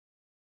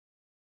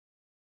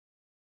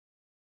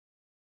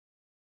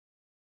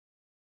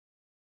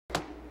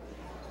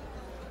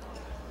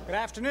Good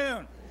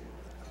afternoon.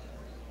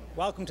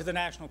 Welcome to the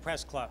National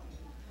Press Club.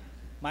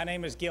 My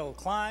name is Gil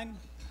Klein.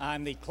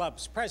 I'm the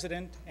club's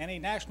president and a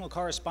national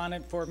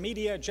correspondent for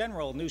Media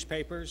General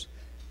newspapers,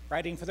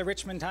 writing for the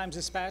Richmond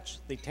Times-Dispatch,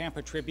 the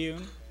Tampa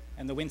Tribune,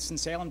 and the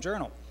Winston-Salem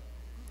Journal.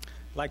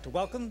 I'd like to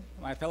welcome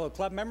my fellow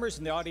club members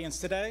in the audience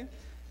today,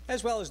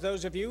 as well as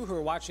those of you who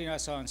are watching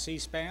us on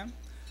C-SPAN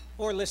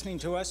or listening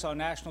to us on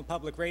National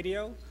Public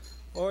Radio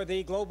or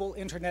the Global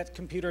Internet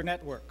Computer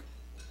Network.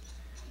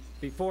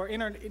 Before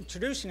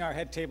introducing our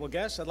head table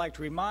guests, I'd like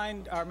to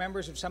remind our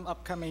members of some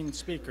upcoming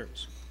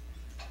speakers.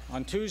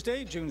 On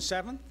Tuesday, June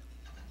 7th,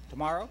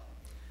 tomorrow,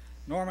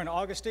 Norman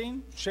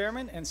Augustine,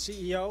 Chairman and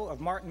CEO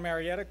of Martin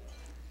Marietta,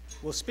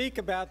 will speak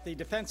about the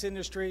defense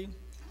industry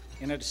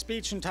in a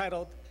speech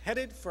entitled,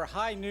 "Headed for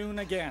High Noon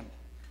Again,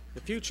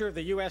 the Future of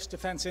the U.S.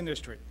 Defense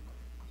Industry."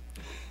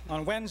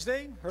 On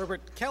Wednesday,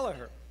 Herbert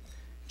Kelleher,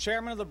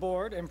 Chairman of the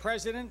Board and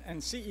President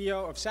and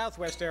CEO of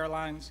Southwest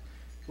Airlines,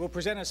 will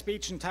present a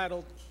speech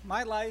entitled,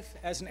 "My Life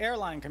as an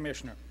Airline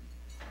Commissioner."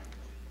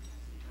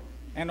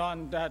 And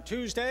on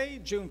Tuesday,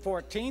 June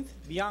 14th,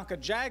 Bianca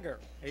Jagger,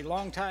 a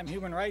longtime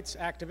human rights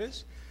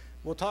activist,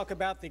 will talk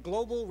about the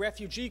global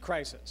refugee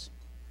crisis.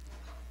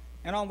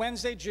 And on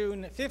Wednesday,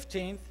 June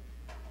 15th,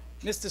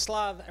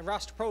 Mstislav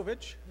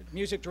Rostropovich,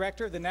 music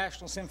director of the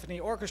National Symphony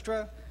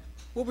Orchestra,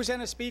 will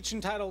present a speech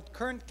entitled,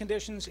 "Current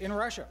Conditions in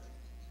Russia."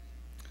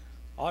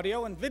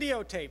 Audio and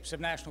videotapes of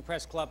National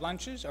Press Club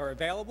lunches are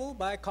available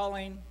by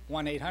calling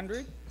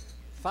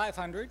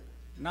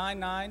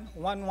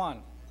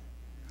 1-800-500-9911.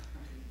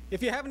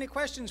 If you have any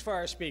questions for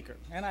our speaker,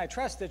 and I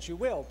trust that you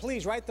will,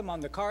 please write them on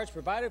the cards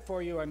provided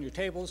for you on your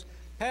tables,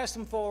 pass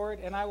them forward,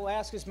 and I will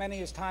ask as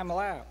many as time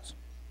allows.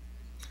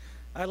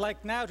 I'd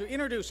like now to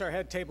introduce our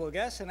head table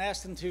guests and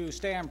ask them to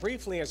stand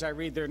briefly as I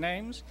read their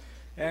names,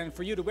 and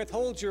for you to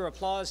withhold your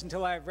applause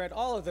until I've read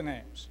all of the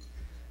names.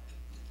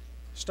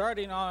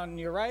 Starting on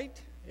your right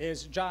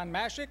is John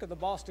Mashik of the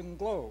Boston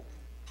Globe,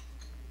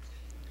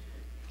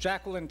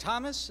 Jacqueline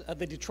Thomas of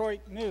the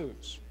Detroit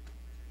News,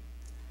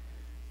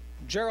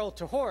 Gerald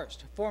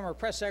Horst, former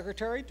press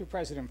secretary to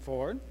President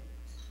Ford,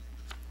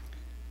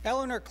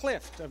 Eleanor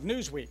Clift of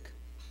Newsweek,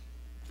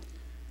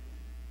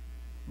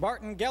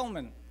 Barton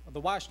Gellman of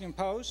the Washington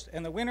Post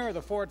and the winner of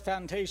the Ford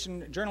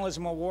Foundation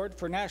Journalism Award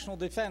for National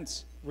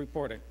Defense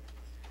Reporting,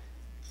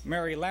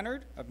 Mary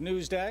Leonard of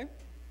Newsday,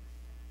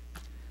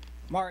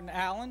 Martin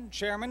Allen,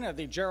 chairman of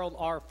the Gerald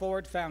R.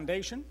 Ford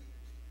Foundation.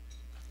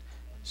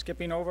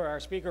 Skipping over our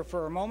speaker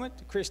for a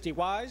moment, Christy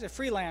Wise, a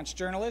freelance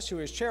journalist who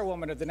is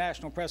chairwoman of the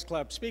National Press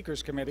Club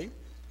Speakers Committee.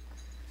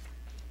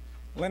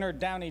 Leonard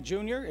Downey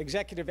Jr.,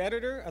 executive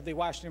editor of the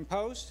Washington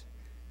Post,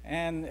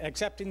 and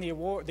accepting the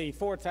award, the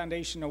Ford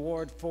Foundation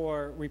Award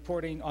for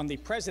reporting on the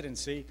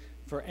presidency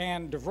for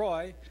Anne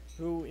DeVroy,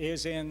 who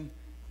is in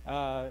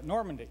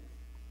Normandy,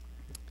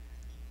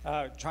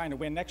 trying to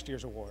win next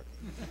year's award.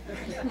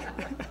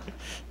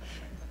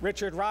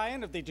 Richard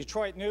Ryan of the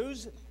Detroit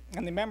News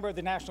and the member of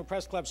the National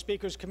Press Club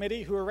Speakers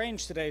Committee who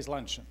arranged today's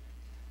luncheon.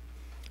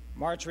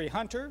 Marjorie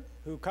Hunter,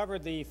 who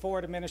covered the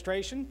Ford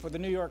administration for the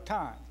New York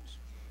Times.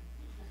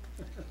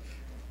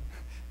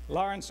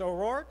 Lawrence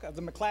O'Rourke of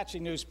the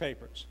McClatchy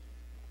newspapers.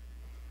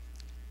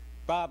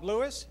 Bob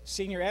Lewis,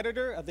 senior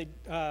editor of the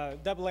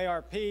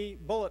AARP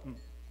Bulletin.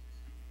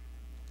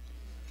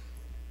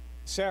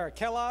 Sarah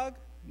Kellogg,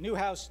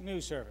 Newhouse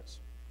News Service.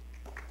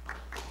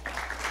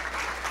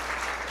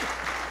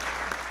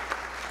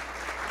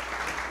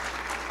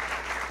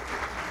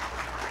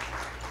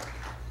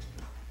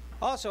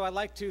 Also, I'd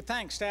like to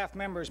thank staff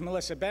members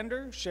Melissa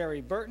Bender, Sherry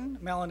Burton,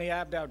 Melanie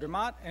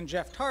Abdow-Dermott, and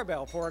Jeff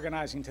Tarbell for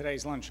organizing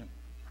today's luncheon.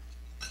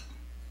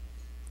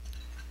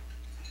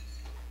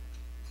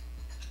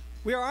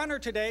 We are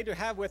honored today to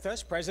have with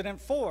us President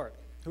Ford,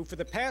 who for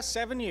the past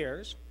 7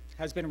 years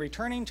has been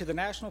returning to the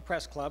National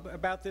Press Club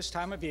about this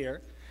time of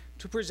year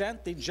to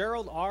present the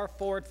Gerald R.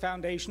 Ford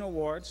Foundation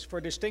Awards for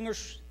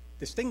distinguished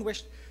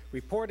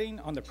reporting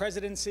on the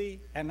presidency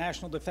and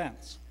national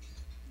defense.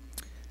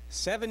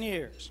 7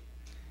 years.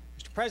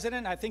 Mr.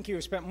 President, I think you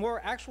have spent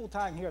more actual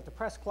time here at the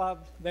Press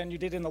Club than you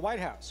did in the White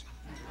House.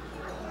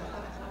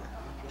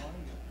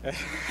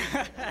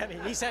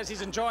 He says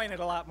he's enjoying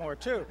it a lot more,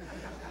 too.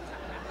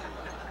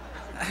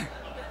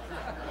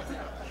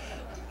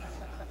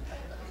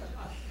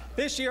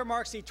 This year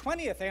marks the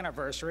 20th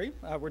anniversary,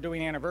 we're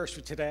doing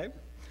anniversary today,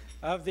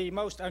 of the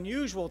most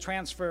unusual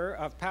transfer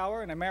of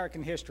power in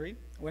American history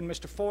when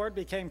Mr. Ford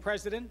became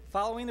president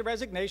following the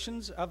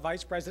resignations of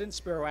Vice President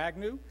Spiro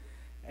Agnew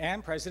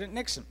and President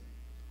Nixon.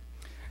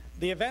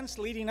 The events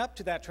leading up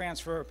to that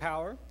transfer of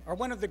power are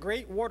one of the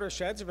great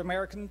watersheds of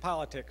American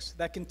politics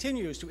that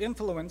continues to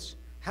influence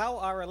how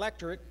our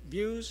electorate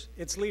views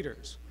its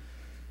leaders.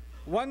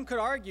 One could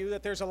argue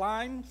that there's a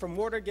line from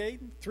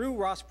Watergate through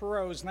Ross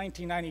Perot's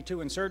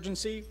 1992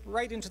 insurgency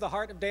right into the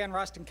heart of Dan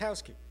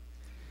Rostenkowski.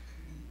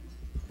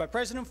 But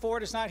President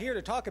Ford is not here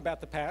to talk about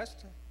the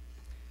past.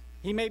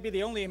 He may be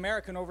the only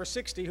American over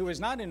 60 who is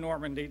not in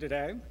Normandy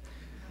today.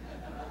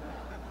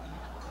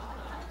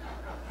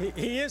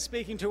 He is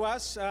speaking to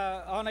us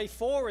on a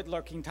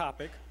forward-looking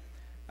topic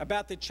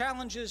about the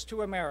challenges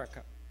to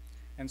America.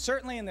 And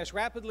certainly in this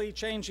rapidly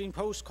changing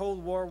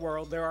post-Cold War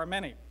world, there are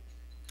many.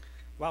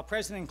 While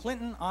President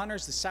Clinton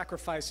honors the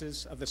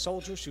sacrifices of the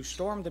soldiers who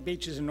stormed the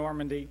beaches in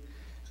Normandy,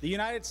 the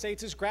United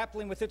States is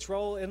grappling with its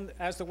role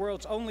as the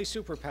world's only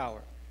superpower.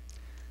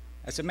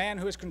 As a man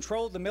who has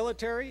controlled the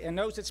military and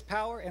knows its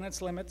power and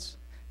its limits,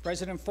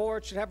 President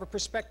Ford should have a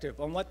perspective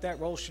on what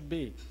that role should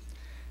be.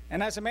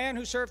 And as a man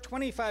who served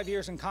 25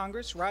 years in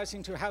Congress,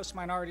 rising to House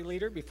Minority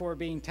Leader before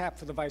being tapped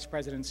for the vice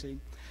presidency,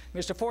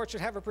 Mr. Ford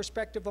should have a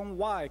perspective on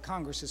why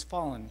Congress has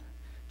fallen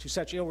to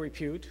such ill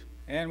repute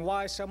and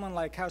why someone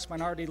like House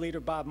Minority Leader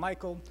Bob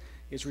Michel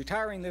is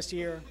retiring this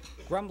year,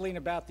 grumbling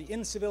about the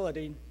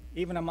incivility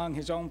even among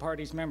his own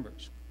party's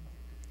members.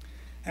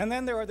 And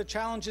then there are the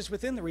challenges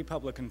within the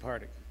Republican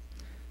Party.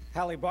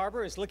 Hallie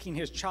Barbour is licking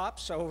his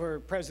chops over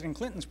President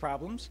Clinton's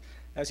problems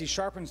as he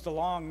sharpens the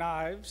long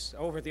knives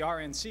over the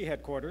RNC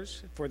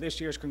headquarters for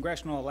this year's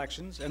congressional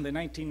elections and the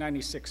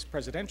 1996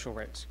 presidential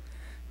race.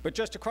 But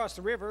just across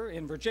the river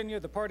in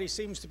Virginia, the party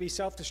seems to be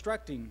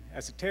self-destructing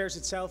as it tears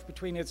itself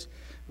between its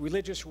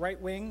religious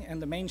right wing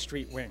and the Main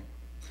Street wing.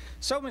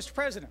 So, Mr.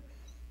 President,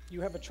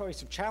 you have a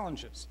choice of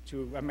challenges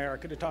to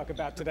America to talk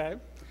about today,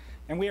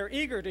 and we are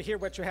eager to hear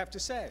what you have to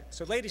say.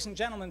 So, ladies and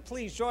gentlemen,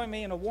 please join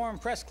me in a warm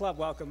press club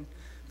welcome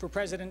for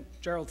President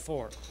Gerald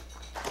Ford.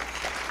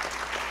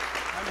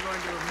 I'm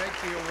going to make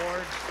the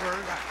awards first.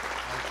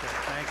 Okay,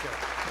 thank you.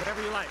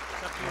 Whatever you like.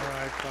 It's up to you. All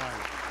right,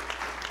 fine.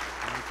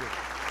 Thank you.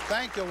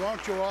 Thank you.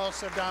 Won't you all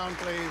sit down,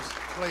 please?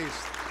 Please.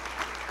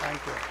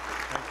 Thank you.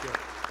 Thank you.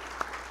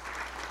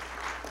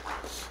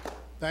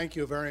 Thank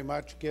you very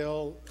much,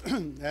 Gil.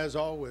 As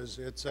always,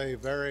 it's a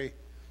very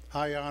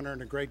high honor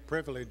and a great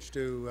privilege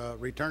to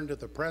return to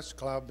the press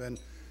club. And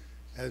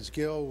as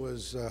Gil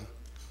was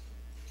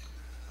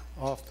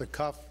off the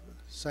cuff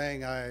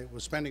saying I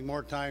was spending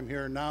more time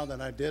here now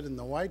than I did in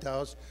the White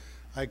House,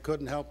 I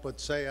couldn't help but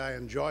say I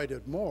enjoyed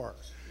it more.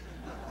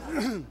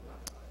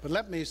 But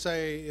let me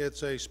say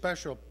it's a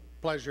special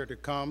pleasure to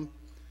come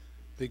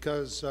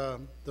because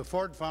the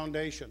Ford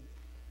Foundation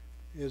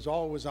is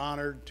always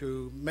honored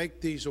to make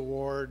these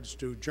awards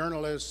to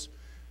journalists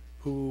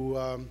who,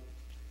 on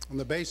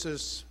the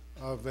basis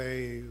of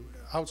an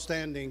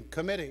outstanding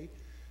committee,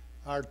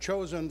 are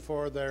chosen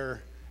for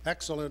their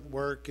excellent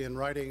work in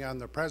writing on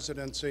the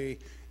presidency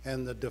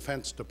and the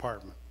Defense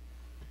Department.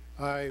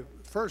 I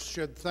first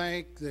should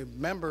thank the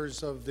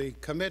members of the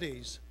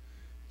committees,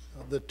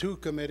 the two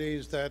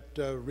committees that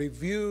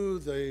review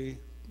the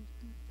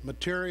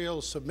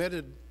material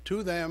submitted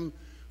to them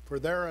for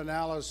their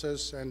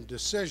analysis and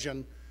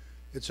decision.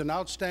 It's an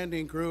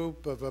outstanding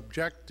group of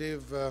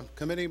objective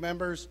committee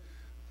members.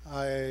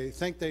 I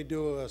think they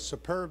do a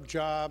superb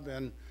job,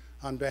 and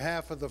on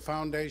behalf of the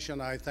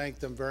Foundation, I thank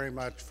them very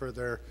much for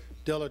their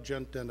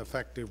diligent and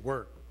effective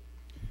work.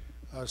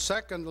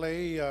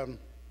 Secondly,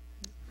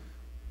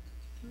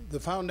 the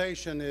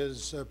Foundation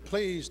is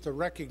pleased to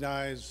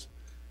recognize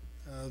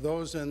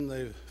those in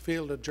the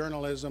field of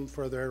journalism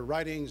for their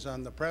writings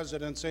on the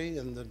presidency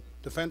and the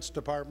Defense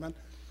Department.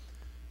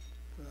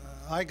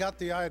 I got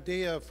the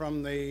idea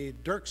from the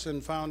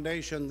Dirksen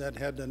Foundation that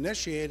had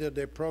initiated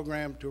a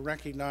program to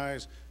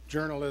recognize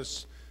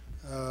journalists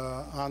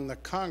on the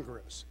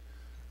Congress.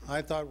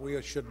 I thought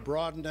we should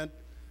broaden it,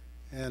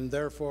 and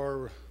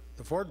therefore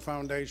the Ford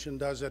Foundation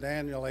does it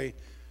annually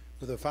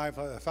with a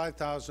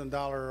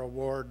 $5,000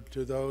 award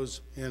to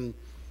those in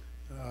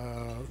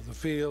the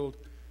field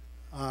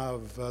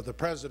of the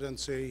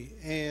presidency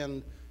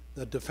and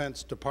the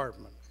Defense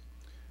Department.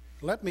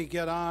 Let me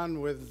get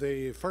on with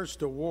the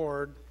first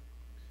award.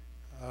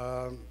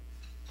 The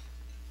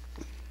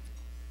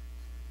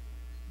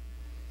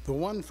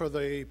one for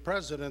the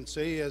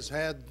presidency has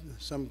had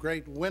some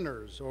great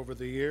winners over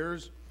the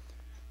years.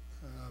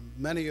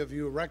 Many of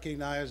you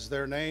recognize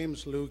their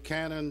names: Lou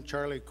Cannon,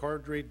 Charlie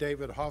Cordry,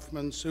 David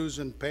Hoffman,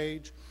 Susan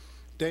Page,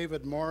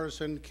 David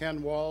Morrison,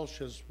 Ken Walsh,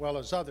 as well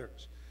as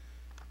others.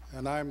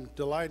 And I'm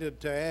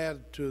delighted to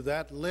add to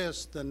that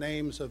list the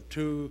names of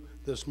two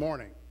this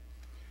morning.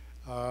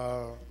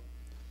 The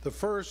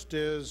first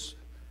is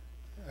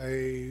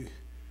an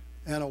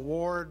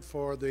award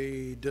for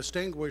the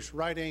distinguished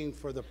writing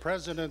for the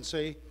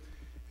presidency,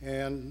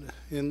 and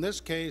in this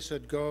case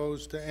it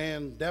goes to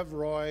Ann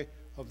Devroy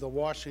of the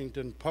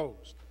Washington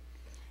Post.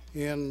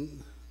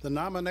 In the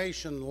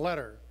nomination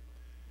letter,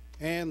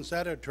 Ann's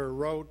editor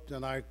wrote,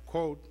 and I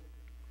quote,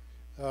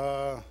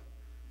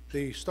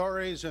 "The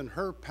stories in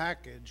her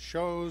package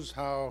shows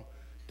how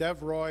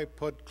Devroy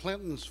put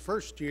Clinton's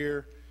first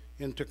year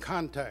into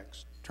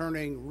context,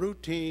 turning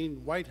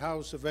routine White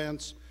House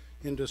events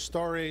into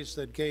stories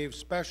that gave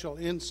special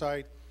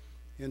insight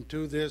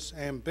into this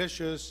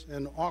ambitious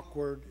and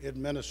awkward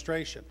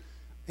administration."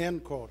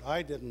 End quote.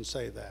 I didn't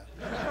say that.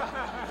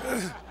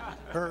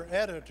 Her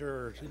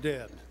editor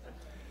did.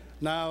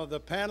 Now, the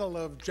panel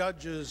of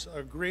judges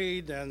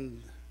agreed,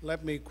 and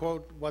let me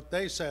quote what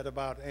they said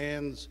about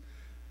Ann's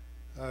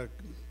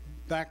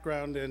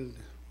background and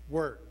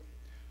work.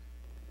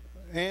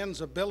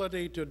 Ann's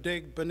ability to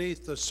dig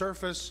beneath the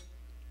surface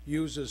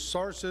uses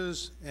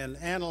sources, and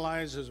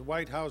analyzes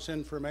White House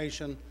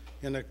information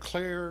in a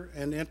clear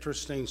and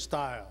interesting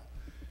style.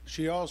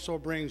 She also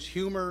brings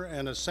humor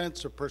and a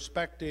sense of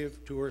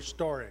perspective to her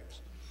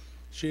stories.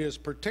 She is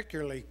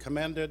particularly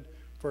commended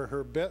for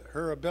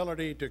her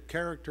ability to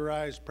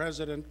characterize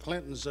President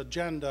Clinton's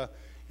agenda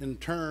in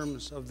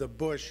terms of the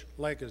Bush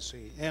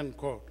legacy, end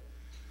quote.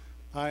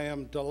 I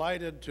am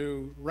delighted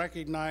to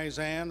recognize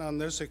Ann on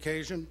this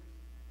occasion.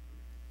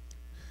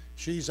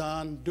 She's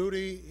on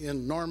duty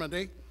in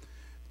Normandy,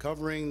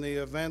 covering the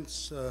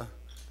events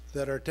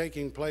that are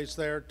taking place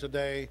there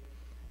today,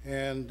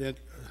 and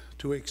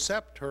to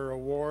accept her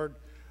award,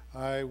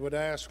 I would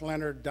ask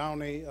Leonard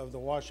Downey of the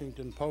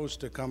Washington Post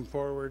to come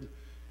forward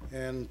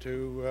and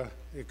to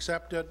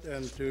accept it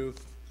and to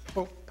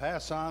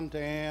pass on to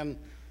Ann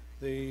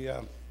the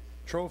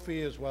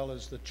trophy as well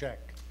as the check.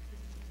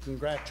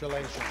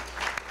 Congratulations.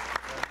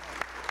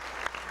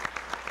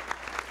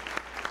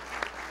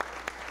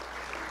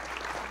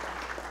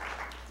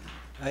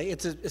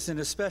 It's an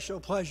especial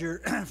pleasure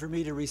for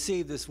me to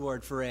receive this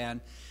award for Ann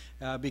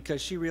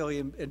because she really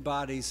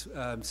embodies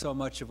so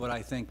much of what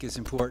I think is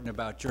important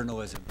about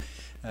journalism.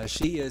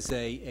 She is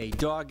a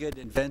dogged,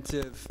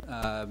 inventive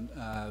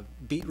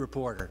beat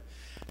reporter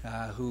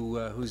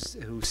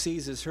who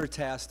seizes her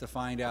task to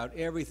find out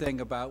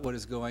everything about what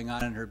is going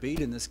on in her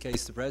beat, in this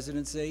case the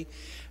presidency.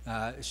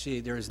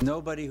 There is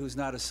nobody who's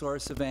not a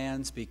source of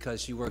Ann's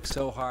because she works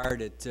so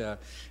hard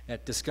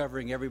at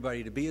discovering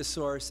everybody to be a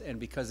source, and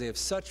because they have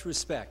such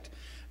respect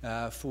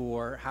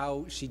for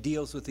how she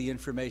deals with the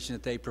information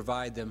that they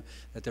provide them,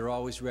 that they're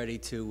always ready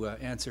to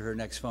answer her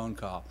next phone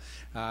call.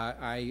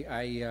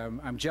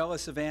 I'm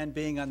jealous of Ann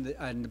being on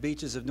the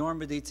beaches of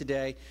Normandy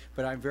today,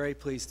 but I'm very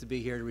pleased to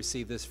be here to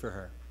receive this for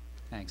her.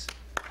 Thanks.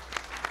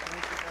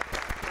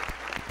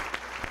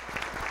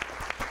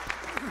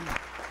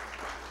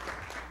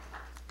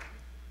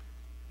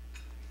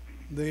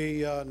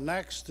 The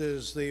next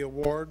is the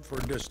award for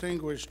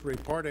distinguished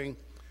reporting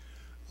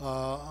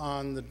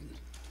on the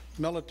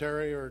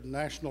military or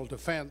national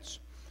defense.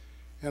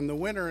 And the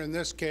winner in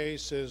this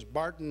case is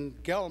Barton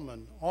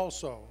Gellman,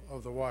 also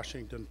of the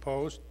Washington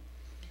Post.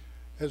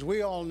 As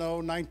we all know,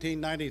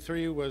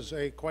 1993 was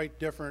a quite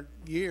different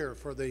year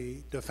for the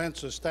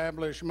defense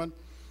establishment.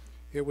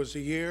 It was a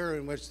year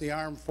in which the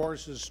armed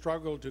forces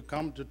struggled to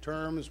come to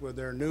terms with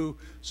their new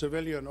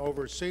civilian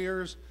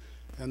overseers,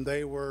 and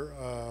they were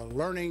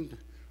learning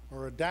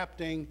or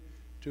adapting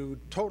to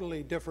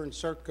totally different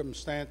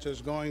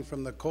circumstances, going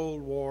from the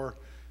Cold War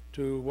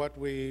to what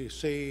we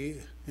see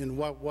in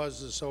what was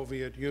the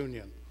Soviet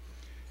Union.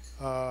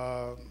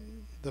 The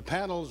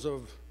panels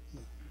of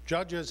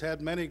judges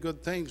had many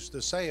good things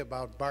to say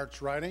about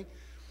Bart's writing.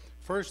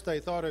 First, they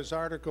thought his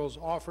articles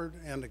offered,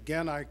 and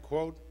again I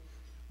quote,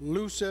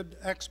 lucid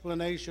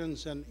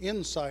explanations and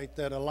insight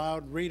that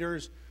allowed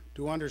readers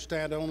to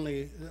understand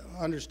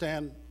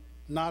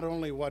not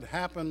only what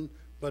happened,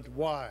 but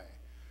why.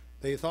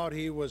 They thought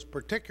he was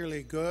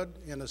particularly good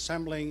in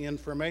assembling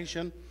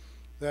information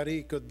that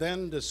he could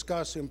then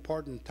discuss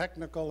important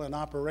technical and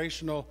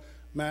operational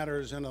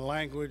matters in a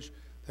language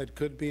that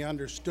could be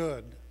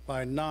understood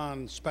by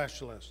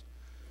non-specialists.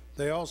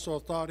 They also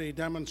thought he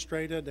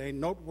demonstrated a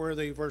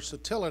noteworthy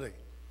versatility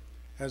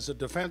as a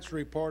defense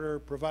reporter,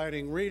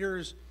 providing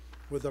readers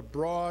with a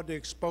broad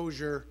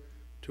exposure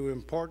to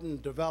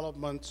important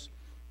developments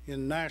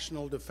in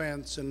national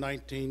defense in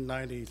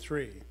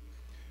 1993.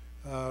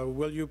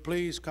 Will you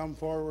please come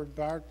forward,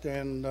 Bart,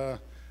 and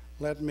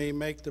let me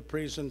make the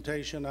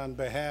presentation on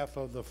behalf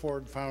of the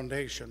Ford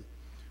Foundation.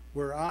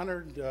 We're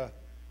honored to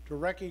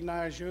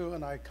recognize you,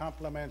 and I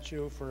compliment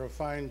you for a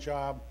fine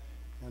job,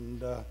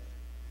 and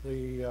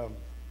the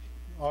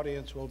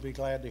audience will be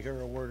glad to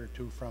hear a word or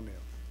two from you.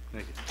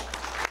 Thank you.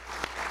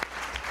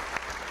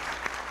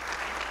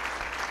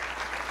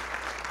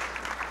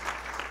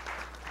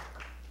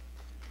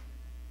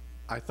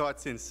 I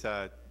thought since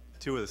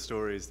two of the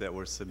stories that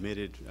were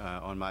submitted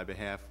on my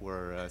behalf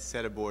were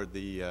set aboard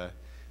the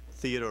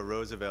Theodore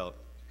Roosevelt,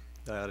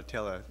 that I ought to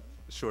tell a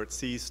short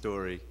sea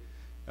story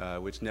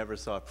which never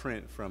saw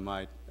print from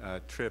my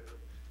trip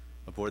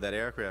aboard that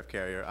aircraft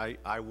carrier.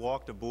 I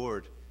walked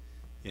aboard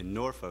in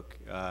Norfolk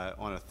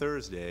on a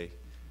Thursday,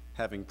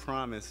 having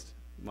promised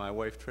my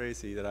wife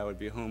Tracy that I would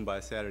be home by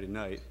Saturday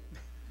night.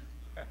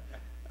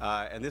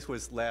 And this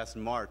was last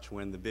March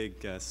when the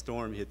big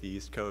storm hit the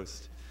East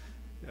Coast.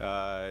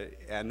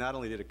 And not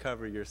only did it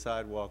cover your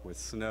sidewalk with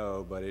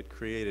snow, but it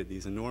created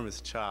these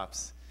enormous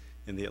chops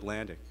in the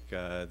Atlantic.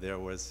 There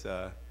was,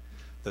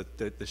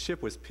 the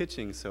ship was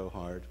pitching so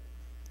hard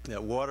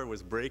that water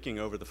was breaking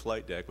over the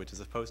flight deck, which is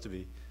supposed to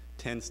be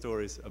 10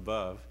 stories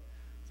above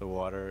the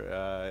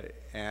water.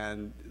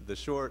 And the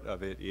short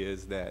of it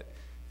is that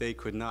they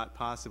could not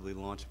possibly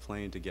launch a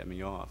plane to get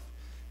me off.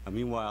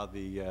 Meanwhile,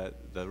 the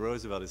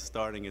Roosevelt is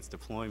starting its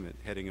deployment,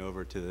 heading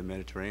over to the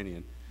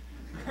Mediterranean.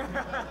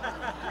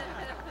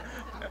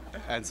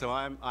 And so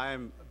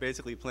I'm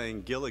basically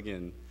playing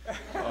Gilligan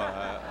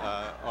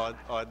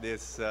on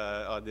this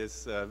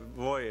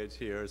voyage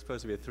here. It's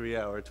supposed to be a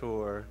 3-hour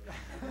tour.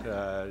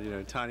 You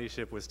know, tiny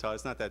ship was tall.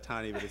 It's not that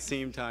tiny, but it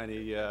seemed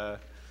tiny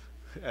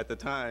at the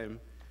time.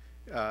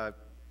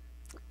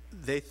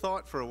 They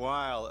thought for a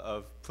while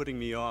of putting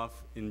me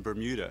off in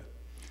Bermuda.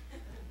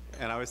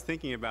 And I was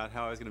thinking about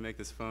how I was going to make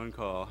this phone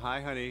call.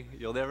 Hi, honey,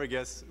 you'll never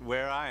guess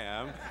where I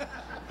am.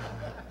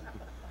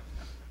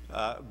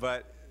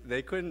 But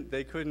they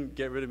couldn't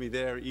get rid of me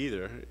there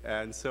either.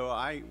 And so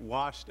I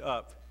washed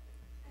up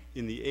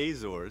in the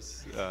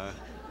Azores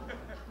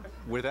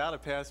without a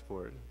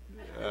passport,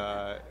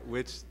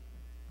 which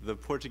the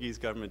Portuguese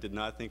government did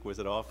not think was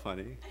at all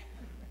funny.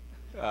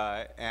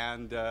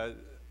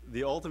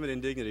 The ultimate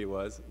indignity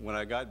was when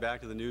I got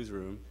back to the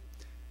newsroom,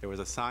 there was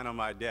a sign on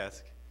my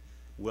desk,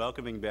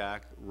 welcoming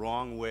back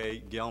wrong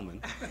way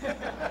Gelman,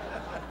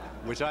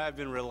 which I have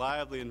been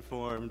reliably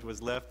informed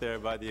was left there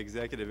by the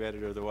executive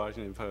editor of the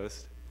Washington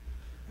Post.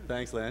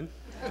 Thanks, Len.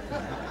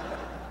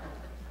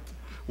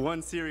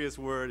 One serious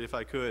word, if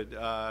I could.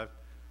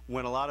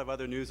 When a lot of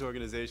other news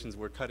organizations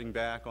were cutting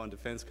back on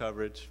defense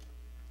coverage,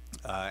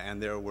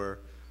 and there were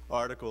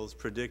articles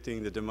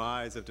predicting the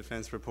demise of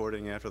defense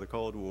reporting after the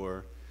Cold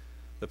War,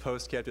 the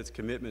Post kept its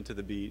commitment to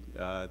the beat.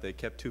 They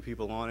kept 2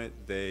 people on it.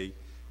 They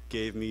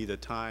gave me the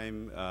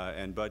time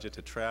and budget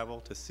to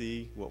travel to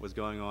see what was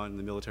going on in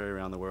the military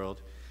around the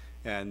world.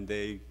 And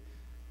they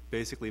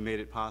basically made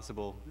it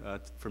possible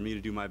for me to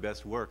do my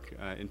best work.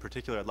 In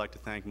particular, I'd like to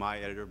thank my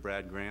editor,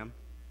 Brad Graham,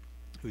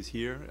 who's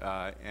here,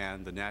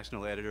 and the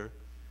national editor,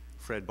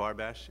 Fred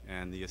Barbash,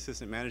 and the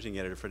assistant managing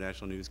editor for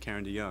National News,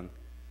 Karen DeYoung,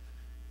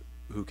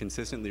 who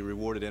consistently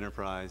rewarded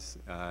enterprise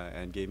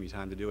and gave me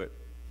time to do it.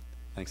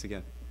 Thanks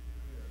again.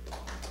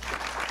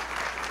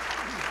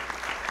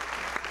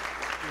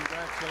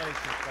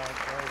 Congratulations, Bart.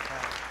 Very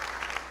fine.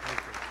 Thank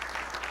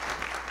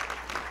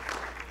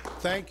you.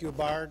 Thank you,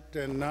 Bart.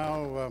 And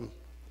now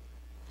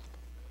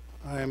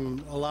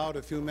I'm allowed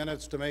a few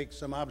minutes to make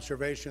some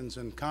observations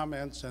and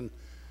comments, and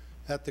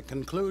at the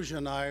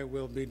conclusion I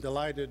will be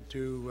delighted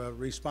to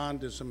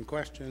respond to some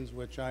questions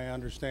which I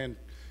understand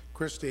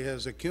Christy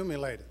has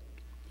accumulated.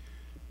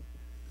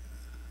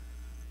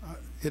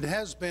 It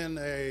has been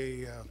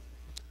a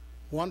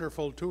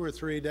wonderful 2 or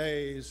 3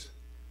 days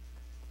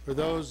for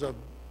those of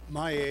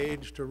my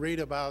age to read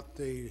about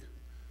the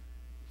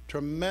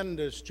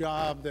tremendous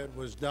job that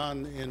was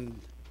done in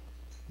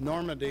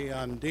Normandy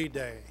on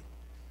D-Day.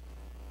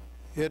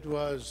 It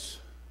was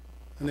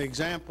an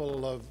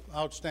example of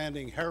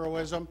outstanding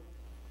heroism,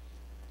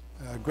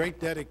 great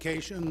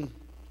dedication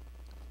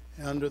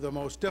under the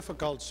most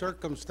difficult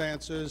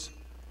circumstances,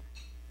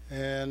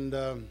 and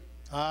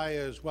I,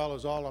 as well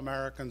as all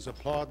Americans,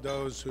 applaud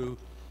those who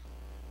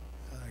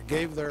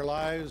gave their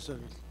lives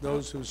and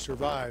those who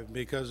survived,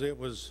 because it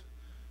was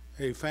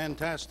a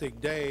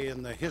fantastic day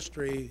in the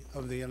history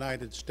of the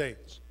United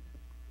States.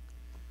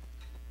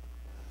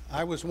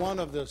 I was one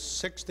of the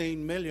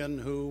 16 million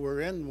who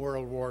were in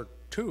World War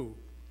II,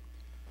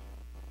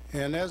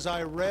 and as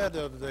I read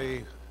of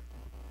the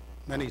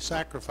many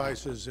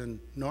sacrifices in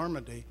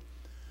Normandy,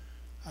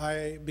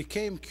 I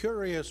became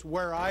curious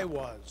where I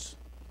was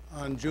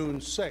on June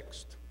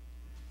 6th.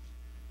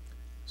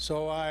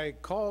 So I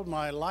called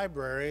my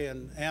library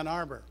in Ann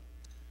Arbor,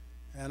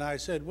 and I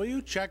said, will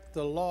you check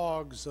the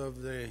logs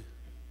of the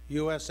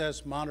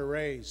USS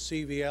Monterey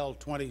CVL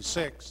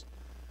 26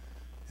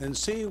 and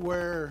see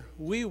where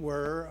we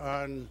were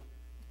on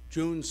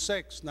June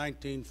 6,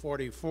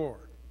 1944.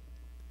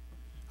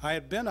 I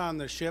had been on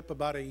the ship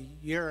about a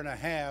year and a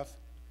half.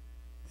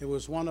 It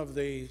was one of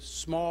the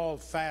small,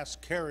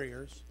 fast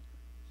carriers.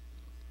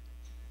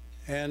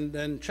 And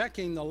then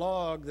checking the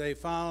log, they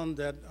found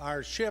that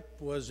our ship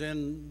was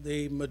in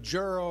the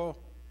Majuro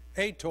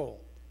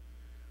Atoll,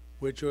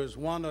 which was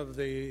one of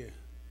the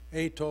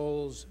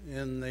atolls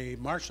in the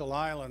Marshall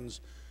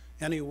Islands,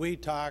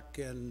 Eniwetok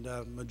and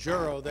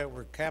Majuro, that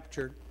were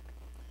captured,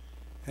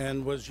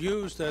 and was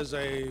used as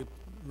a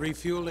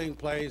refueling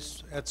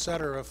place,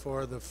 etc.,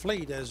 for the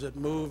fleet as it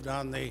moved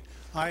on the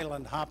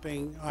island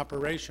hopping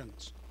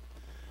operations.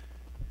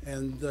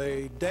 And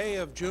the day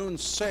of June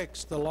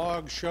 6th, the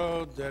log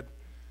showed that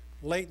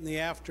late in the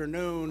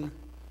afternoon,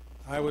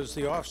 I was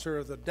the officer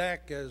of the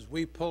deck as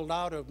we pulled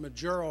out of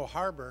Majuro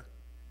Harbor,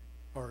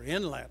 or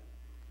inlet.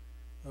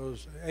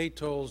 Those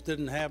atolls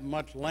didn't have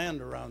much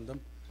land around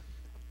them.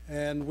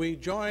 And we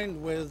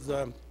joined with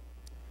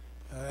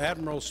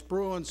Admiral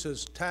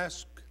Spruance's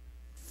task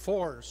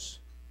force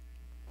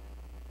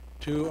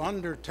to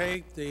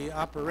undertake the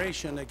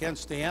operation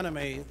against the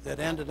enemy that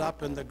ended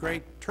up in the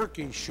Great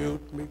Turkey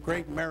Shoot,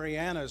 Great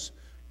Marianas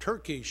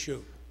Turkey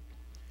Shoot.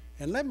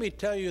 And let me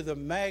tell you the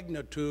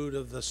magnitude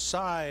of the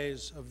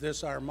size of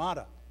this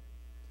armada.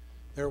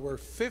 There were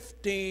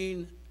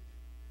 15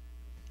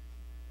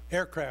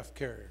 aircraft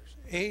carriers,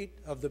 8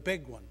 of the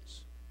big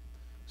ones,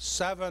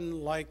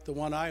 7 like the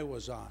one I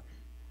was on,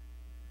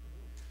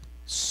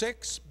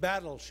 6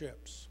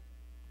 battleships,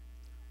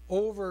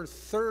 over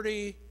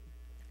 30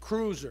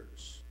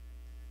 cruisers,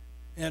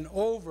 and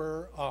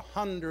over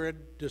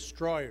 100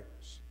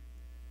 destroyers.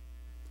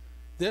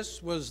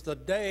 this was the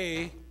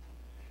day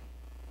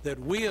that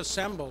we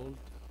assembled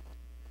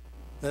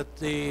that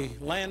the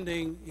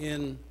landing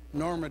in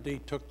Normandy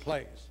took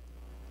place.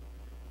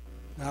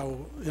 Now,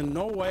 in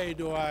no way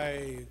do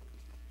I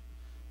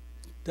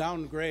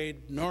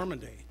downgrade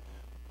Normandy,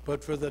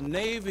 but for the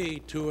Navy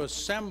to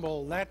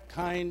assemble that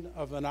kind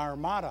of an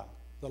armada,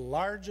 the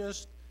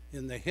largest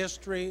in the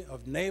history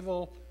of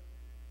naval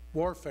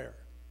warfare,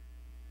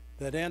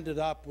 that ended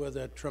up with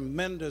a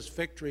tremendous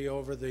victory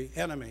over the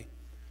enemy,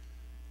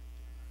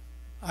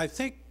 I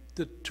think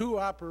the two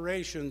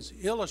operations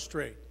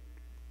illustrate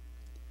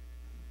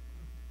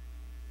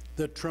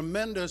the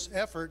tremendous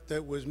effort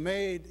that was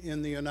made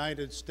in the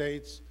United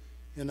States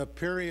in a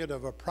period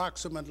of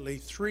approximately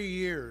 3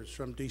 years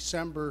from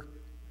December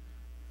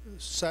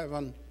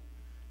 7,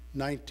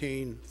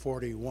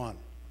 1941.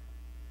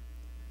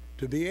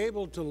 To be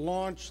able to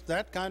launch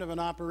that kind of an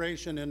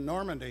operation in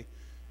Normandy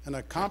and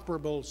a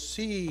comparable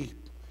sea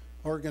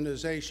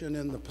organization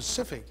in the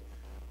Pacific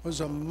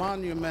was a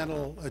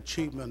monumental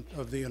achievement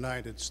of the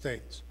United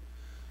States.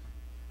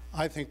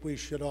 I think we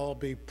should all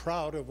be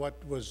proud of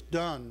what was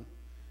done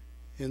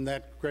in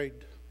that great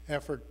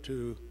effort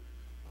to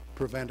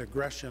prevent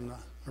aggression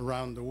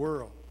around the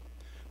world.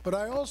 But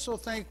I also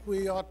think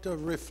we ought to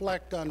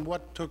reflect on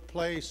what took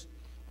place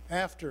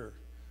after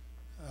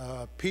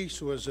peace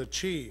was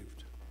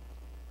achieved.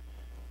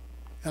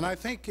 And I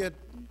think it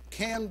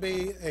can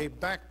be a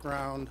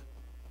background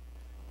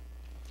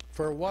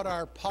for what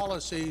our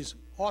policies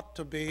ought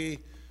to be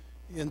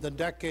in the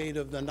decade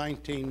of the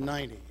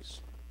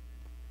 1990s.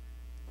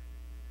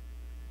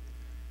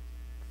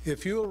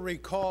 If you'll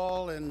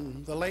recall,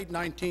 in the late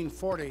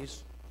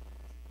 1940s,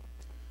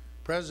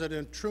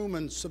 President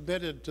Truman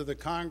submitted to the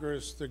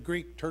Congress the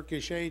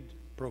Greek-Turkish aid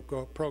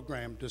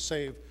program to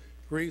save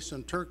Greece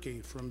and Turkey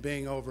from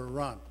being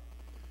overrun.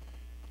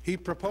 He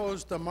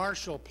proposed the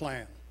Marshall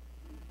Plan.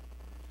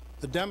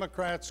 The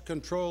Democrats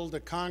controlled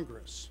the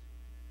Congress.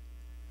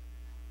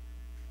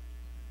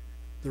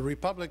 The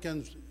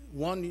Republicans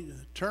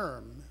won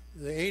term,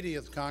 the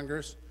 80th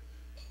Congress,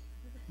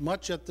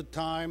 much at the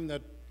time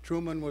that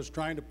Truman was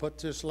trying to put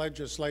this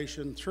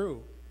legislation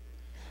through.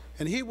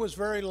 And he was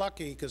very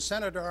lucky because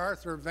Senator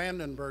Arthur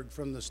Vandenberg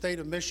from the state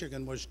of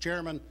Michigan was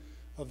chairman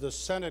of the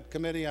Senate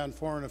Committee on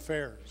Foreign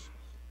Affairs.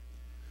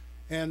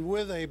 And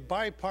with a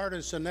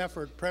bipartisan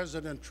effort,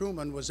 President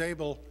Truman was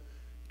able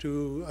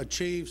to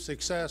achieve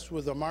success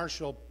with the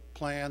Marshall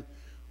Plan,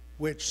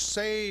 which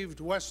saved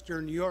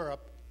Western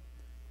Europe,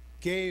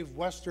 gave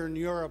Western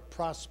Europe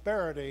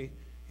prosperity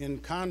in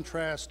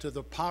contrast to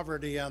the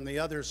poverty on the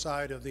other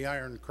side of the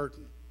Iron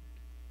Curtain.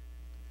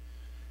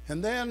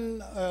 And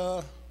then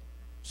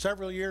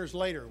several years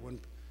later,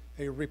 when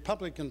a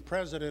Republican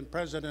president,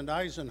 President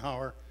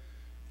Eisenhower,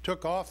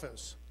 took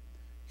office,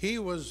 he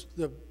was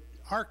the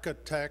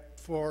architect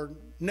for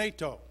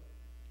NATO.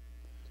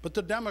 But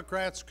the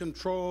Democrats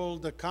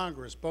controlled the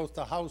Congress, both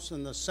the House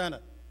and the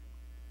Senate.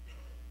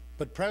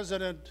 But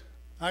President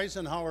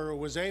Eisenhower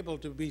was able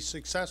to be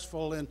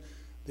successful in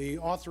the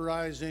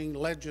authorizing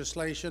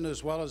legislation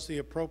as well as the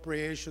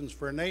appropriations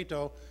for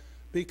NATO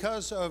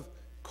because of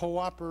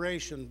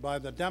cooperation by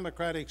the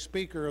Democratic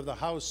Speaker of the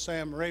House,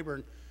 Sam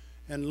Rayburn,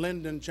 and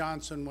Lyndon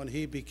Johnson when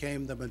he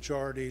became the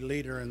majority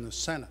leader in the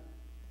Senate.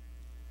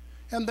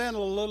 And then a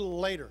little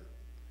later,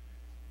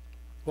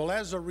 well,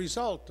 as a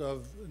result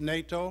of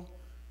NATO,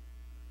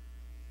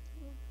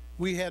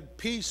 we had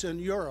peace in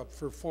Europe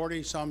for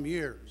 40-some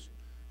years.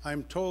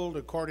 I'm told,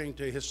 according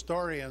to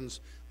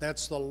historians,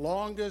 that's the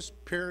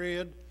longest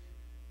period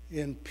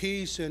in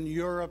peace in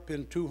Europe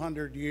in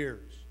 200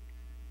 years.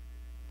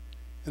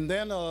 And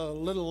then a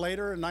little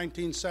later, in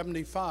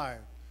 1975,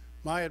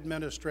 my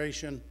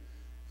administration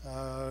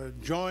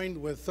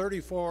joined with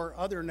 34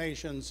 other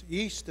nations,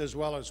 east as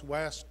well as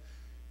west,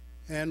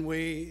 and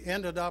we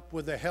ended up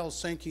with the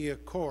Helsinki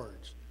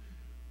Accords,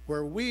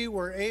 where we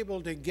were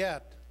able to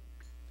get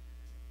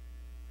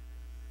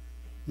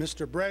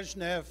Mr.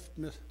 Brezhnev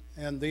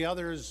and the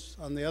others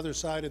on the other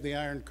side of the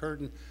Iron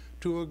Curtain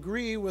to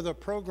agree with a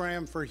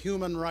program for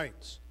human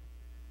rights.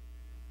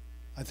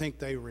 I think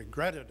they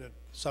regretted it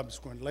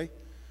subsequently,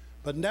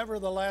 but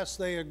nevertheless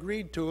they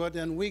agreed to it,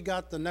 and we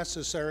got the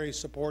necessary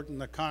support in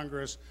the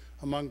Congress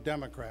among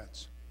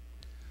Democrats.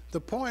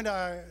 The point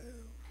I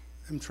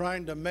am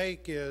trying to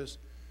make is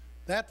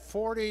that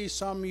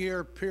 40-some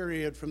year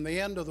period from the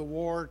end of the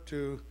war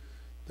to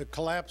the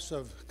collapse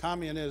of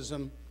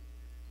communism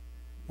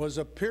was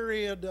a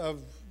period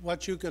of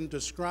what you can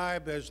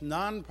describe as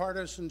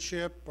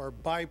nonpartisanship or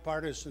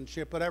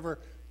bipartisanship, whatever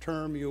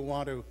term you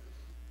want to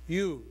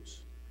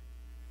use.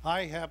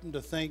 I happen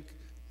to think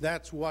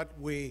that's what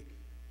we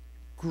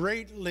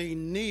greatly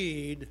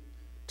need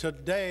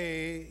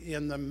today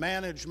in the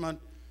management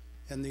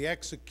and the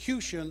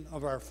execution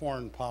of our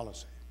foreign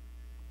policy.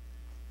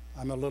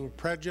 I'm a little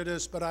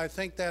prejudiced, but I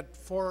think that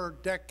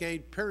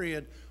 4-decade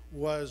period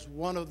was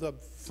one of the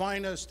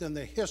finest in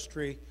the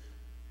history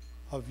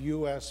of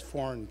U.S.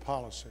 foreign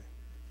policy.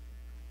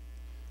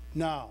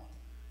 Now,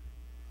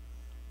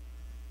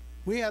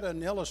 we had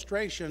an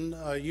illustration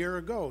a year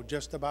ago,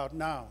 just about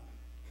now,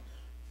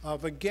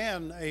 of,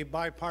 again, a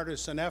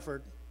bipartisan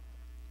effort.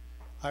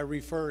 I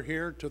refer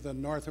here to the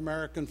North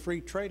American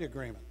Free Trade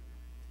Agreement.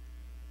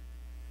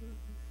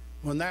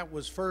 When that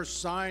was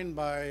first signed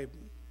by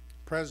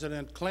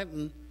President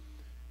Clinton,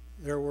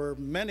 there were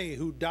many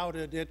who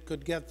doubted it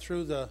could get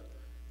through the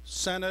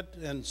Senate,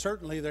 and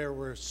certainly there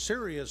were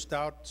serious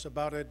doubts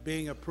about it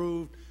being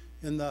approved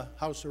in the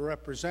House of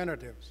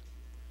Representatives.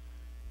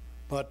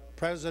 But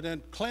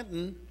President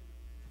Clinton,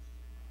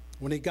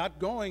 when he got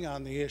going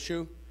on the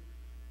issue,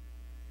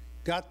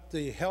 got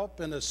the help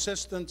and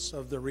assistance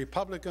of the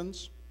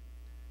Republicans,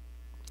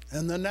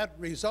 and the net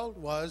result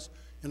was,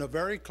 in a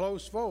very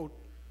close vote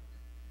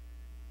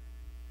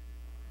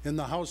in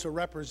the House of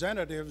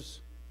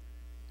Representatives,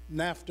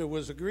 NAFTA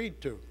was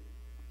agreed to.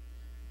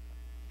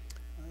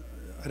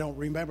 I don't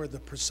remember the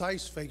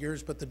precise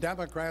figures, but the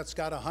Democrats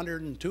got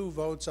 102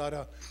 votes out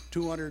of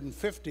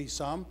 250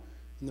 some,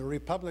 and the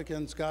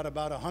Republicans got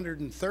about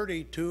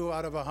 132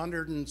 out of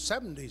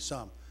 170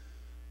 some.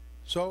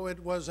 So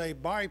it was a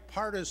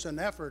bipartisan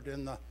effort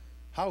in the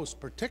House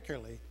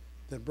particularly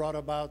that brought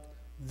about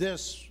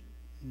this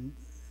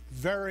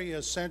very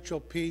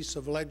essential piece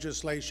of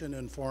legislation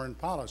in foreign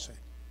policy.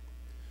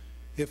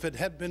 If it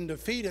had been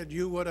defeated,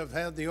 you would have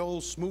had the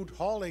old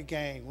Smoot-Hawley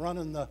gang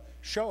running the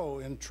show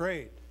in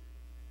trade.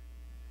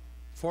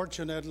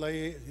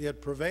 Fortunately,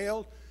 it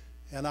prevailed,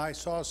 and I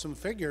saw some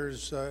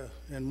figures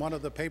in one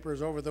of the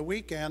papers over the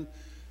weekend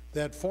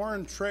that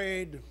foreign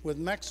trade with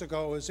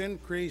Mexico has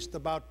increased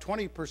about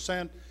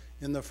 20%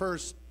 in the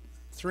first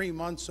 3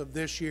 months of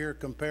this year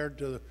compared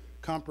to the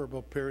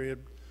comparable period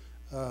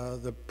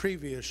the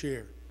previous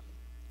year.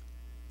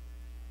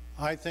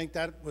 I think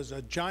that was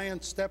a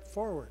giant step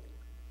forward.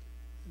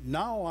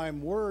 Now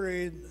I'm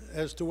worried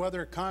as to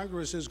whether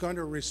Congress is going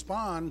to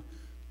respond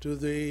to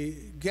the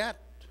GATT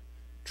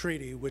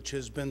treaty, which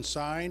has been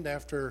signed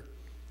after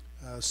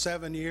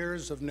 7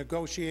 years of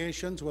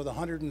negotiations with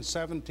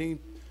 117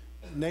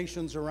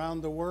 nations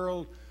around the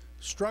world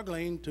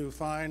struggling to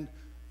find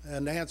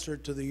an answer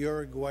to the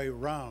Uruguay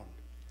round.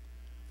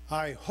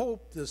 I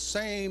hope the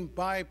same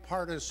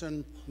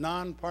bipartisan,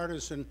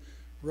 nonpartisan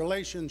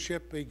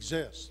relationship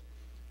exists.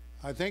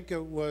 I think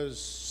it was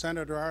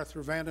Senator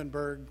Arthur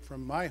Vandenberg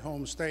from my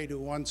home state who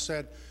once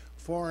said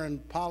foreign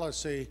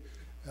policy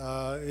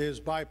is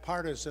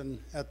bipartisan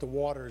at the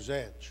water's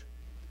edge.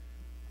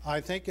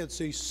 I think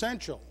it's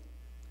essential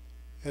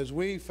as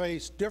we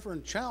face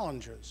different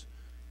challenges.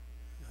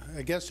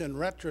 I guess in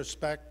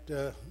retrospect,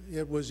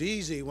 it was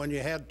easy when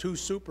you had two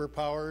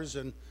superpowers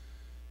and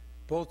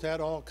both had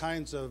all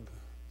kinds of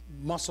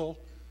muscle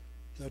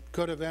that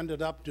could have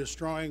ended up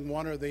destroying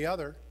one or the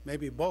other,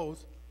 maybe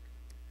both.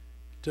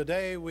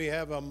 Today we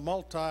have a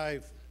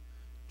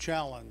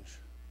multi-challenge,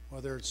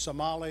 whether it's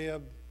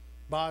Somalia,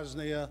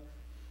 Bosnia,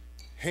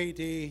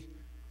 Haiti,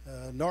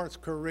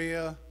 North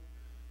Korea,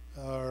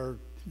 or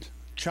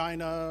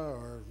China,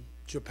 or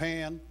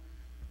Japan.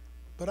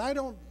 But I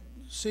don't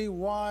see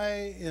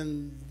why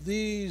in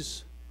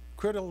these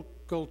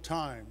critical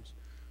times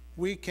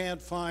we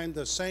can't find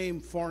the same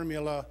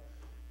formula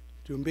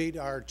to meet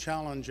our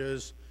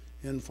challenges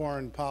in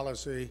foreign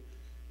policy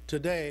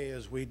today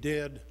as we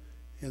did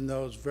in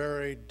those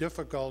very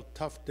difficult,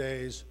 tough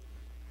days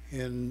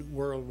in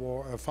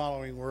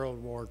following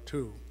World War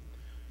II.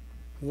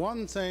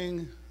 One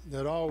thing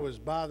that always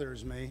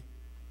bothers me,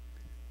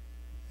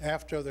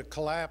 after the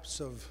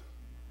collapse of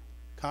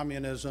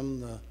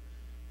communism, the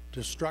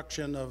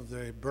destruction of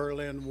the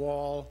Berlin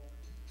Wall,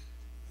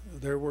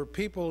 there were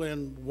people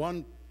in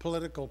one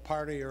political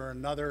party or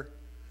another,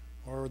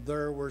 or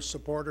there were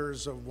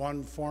supporters of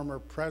one former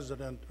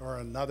president or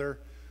another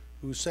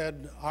who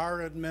said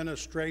our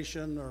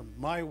administration or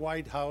my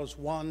White House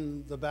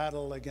won the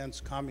battle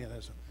against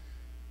communism.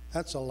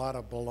 That's a lot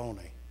of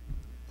baloney.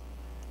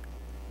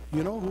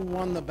 You know who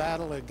won the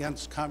battle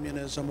against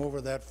communism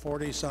over that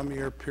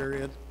 40-some-year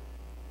period?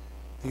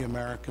 The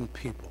American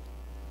people.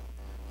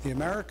 The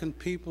American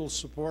people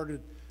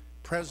supported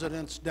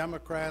presidents,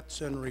 Democrats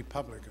and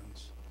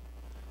Republicans.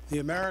 The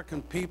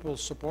American people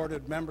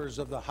supported members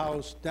of the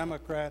House,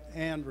 Democrat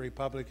and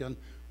Republican,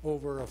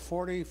 over a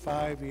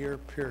 45-year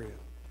period.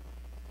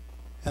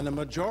 And the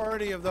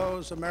majority of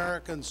those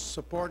Americans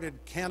supported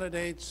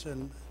candidates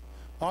and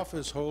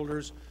office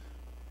holders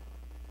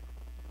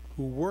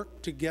who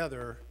worked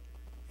together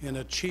in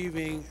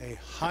achieving a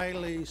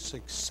highly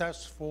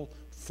successful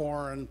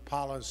foreign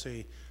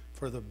policy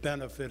for the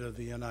benefit of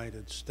the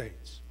United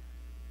States.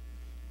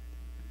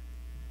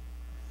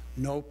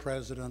 No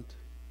president,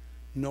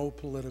 no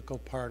political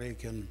party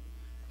can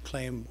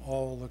claim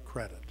all the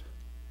credit.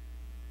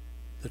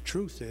 The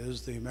truth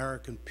is the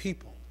American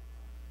people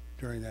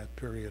during that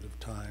period of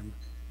time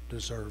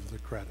deserve the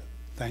credit.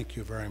 Thank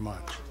you very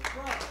much.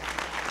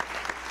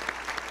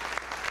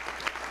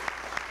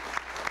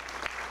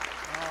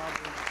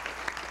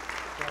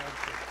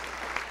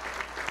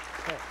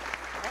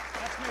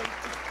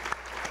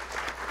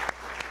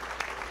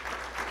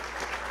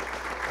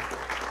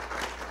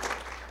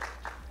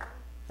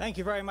 Thank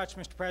you very much,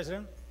 Mr.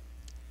 President.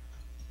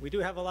 We do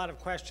have a lot of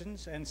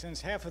questions, and since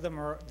half of them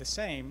are the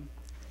same,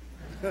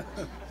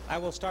 I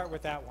will start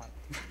with that one.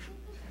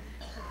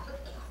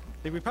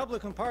 The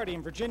Republican Party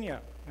in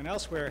Virginia and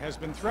elsewhere has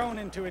been thrown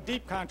into a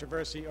deep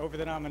controversy over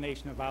the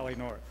nomination of Ollie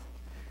North.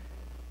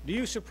 Do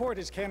you support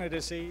his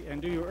candidacy,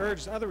 and do you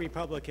urge other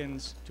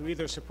Republicans to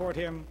either support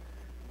him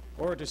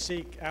or to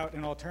seek out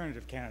an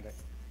alternative candidate?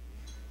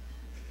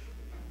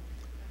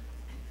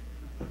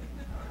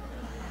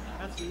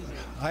 That's easy.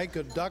 I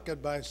could duck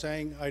it by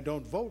saying I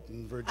don't vote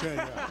in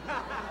Virginia.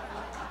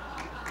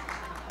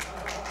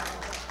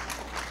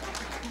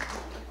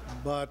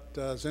 But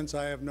since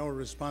I have no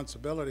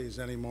responsibilities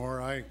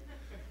anymore, I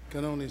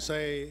can only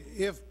say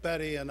if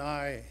Betty and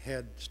I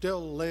had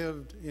still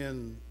lived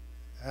in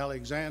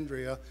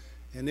Alexandria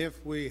and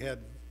if we had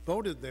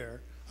voted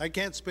there, I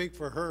can't speak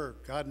for her,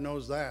 God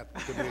knows that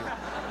to be.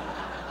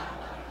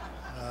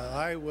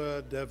 I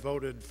would have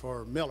voted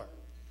for Miller.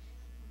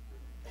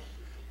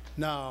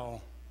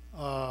 Now,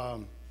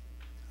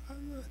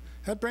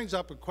 that brings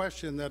up a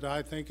question that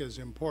I think is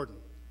important.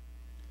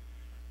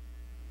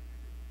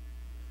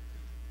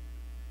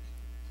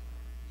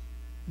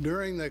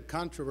 During the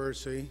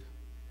controversy,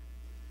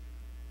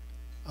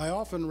 I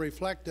often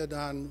reflected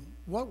on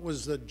what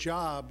was the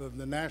job of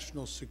the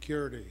National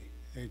Security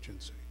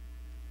Agency.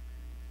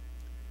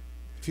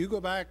 If you go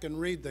back and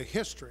read the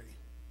history,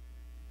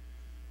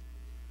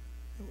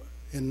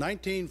 in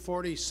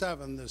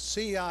 1947, the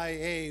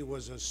CIA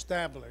was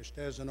established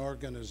as an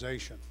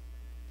organization.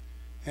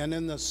 And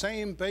in the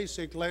same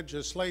basic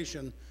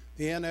legislation,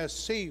 the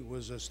NSC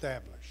was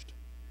established.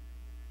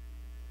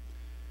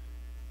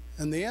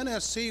 And the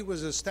NSC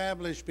was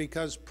established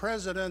because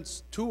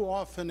presidents too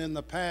often in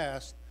the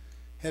past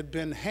had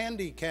been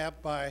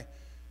handicapped by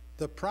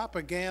the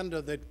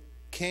propaganda that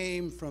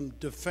came from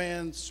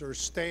defense or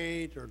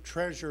state or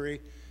treasury,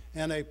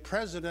 and a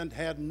president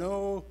had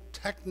no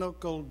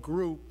technical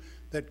group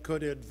that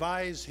could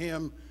advise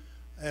him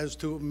as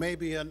to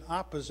maybe an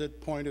opposite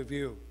point of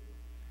view.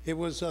 It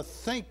was a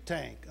think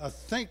tank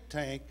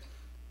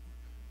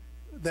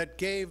that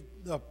gave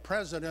the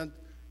president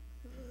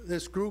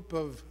this group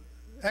of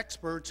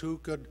experts who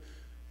could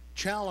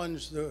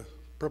challenge the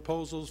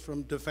proposals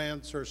from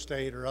defense or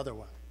state or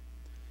otherwise.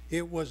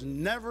 It was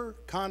never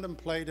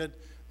contemplated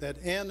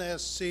that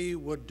NSC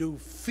would do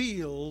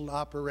field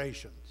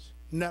operations.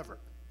 Never.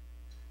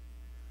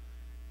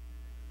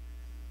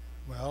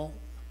 Well,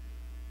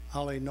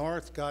 Ollie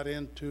North got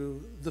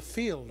into the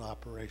field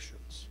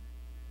operations.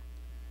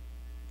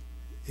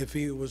 If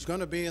he was going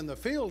to be in the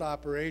field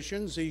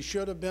operations, he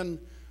should have been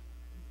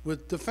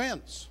with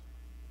defense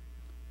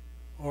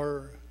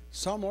or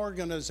some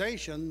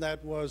organization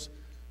that was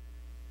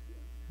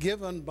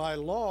given by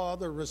law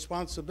the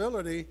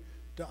responsibility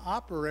to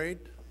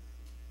operate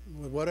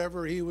with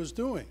whatever he was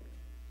doing.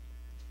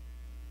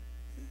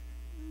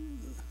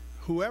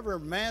 Whoever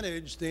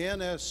managed the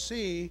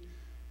NSC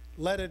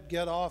let it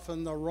get off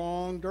in the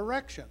wrong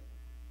direction.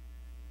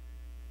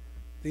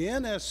 The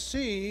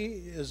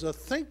NSC is a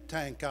think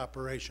tank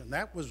operation.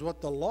 That was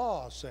what the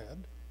law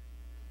said.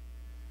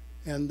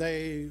 And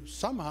they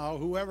somehow,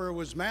 whoever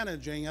was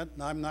managing it,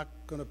 and I'm not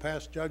going to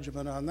pass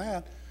judgment on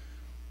that,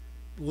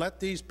 let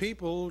these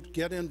people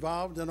get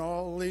involved in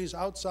all these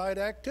outside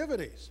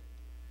activities.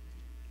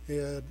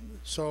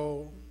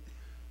 So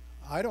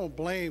I don't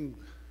blame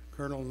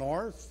Colonel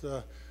North.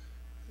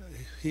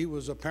 He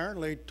was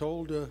apparently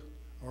told to,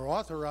 or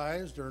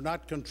authorized or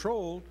not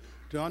controlled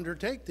to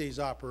undertake these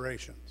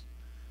operations.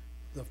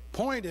 The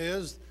point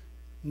is,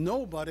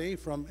 nobody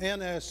from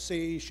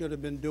NSC should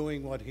have been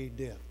doing what he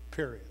did,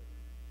 period.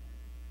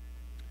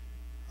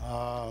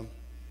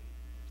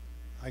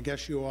 I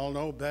guess you all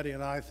know Betty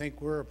and I think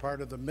we're a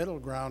part of the middle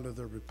ground of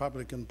the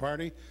Republican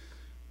Party.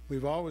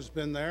 We've always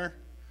been there.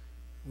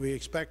 We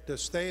expect to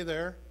stay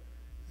there,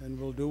 and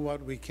we'll do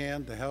what we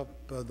can to help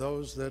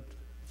those that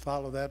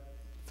follow that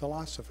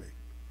philosophy.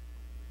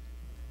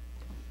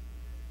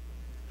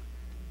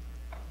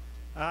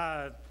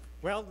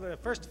 Well, the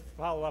first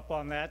follow-up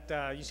on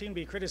that, you seem to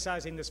be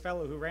criticizing this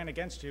fellow who ran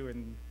against you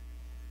in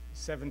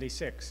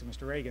 '76,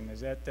 Mr. Reagan.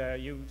 Is that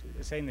you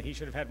saying that he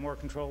should have had more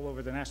control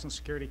over the National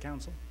Security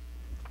Council?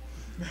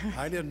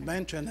 I didn't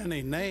mention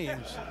any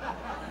names.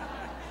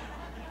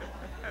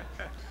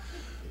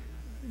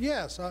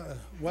 Yes,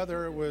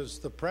 whether it was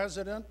the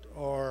president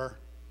or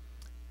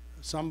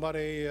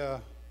somebody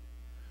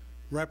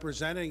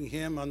representing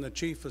him on the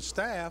chief of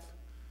staff,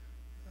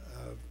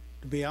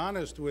 to be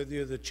honest with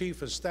you, the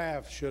chief of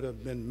staff should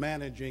have been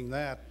managing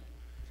that.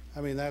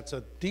 I mean, that's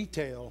a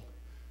detail,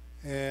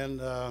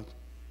 and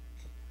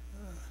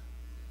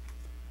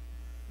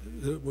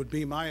it would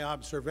be my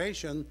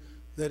observation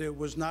that it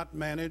was not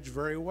managed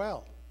very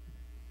well.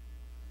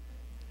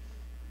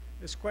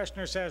 This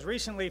questioner says,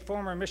 recently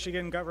former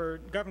Michigan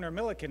Governor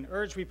Milliken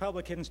urged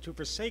Republicans to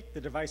forsake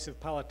the divisive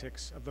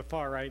politics of the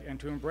far right and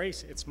to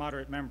embrace its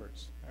moderate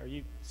members. Are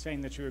you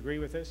saying that you agree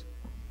with this?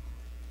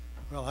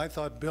 Well, I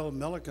thought Bill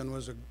Milliken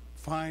was a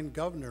fine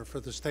governor for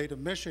the state of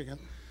Michigan.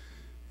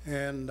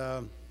 And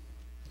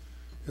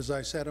as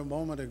I said a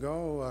moment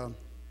ago,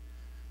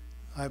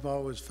 I've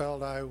always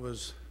felt I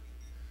was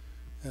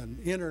an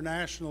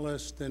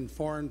internationalist in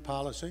foreign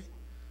policy,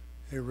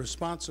 a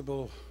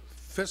responsible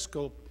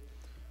fiscal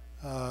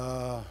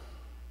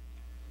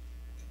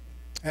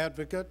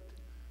advocate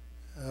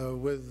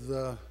with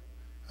a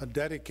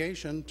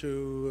dedication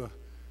to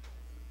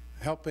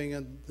helping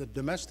at the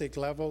domestic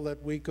level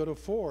that we could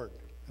afford.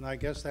 And I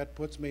guess that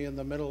puts me in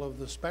the middle of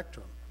the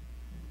spectrum.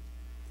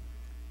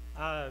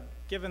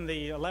 Given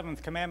the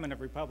 11th commandment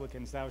of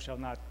Republicans, thou shalt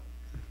not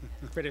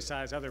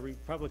criticize other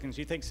Republicans,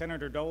 do you think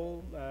Senator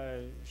Dole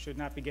should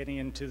not be getting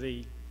into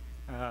the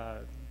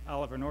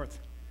Oliver North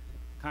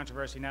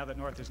controversy now that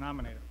North is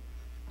nominated?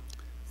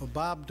 Well,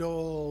 Bob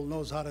Dole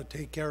knows how to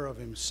take care of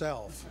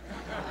himself.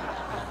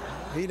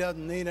 He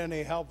doesn't need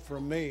any help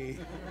from me.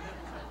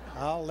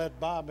 I'll let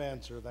Bob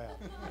answer that.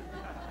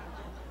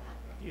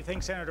 Do you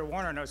think Senator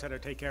Warner knows how to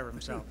take care of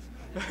himself?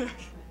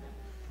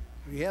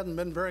 He hadn't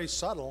been very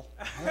subtle.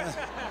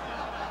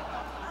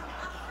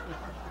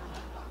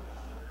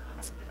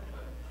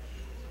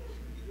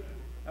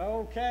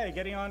 Okay,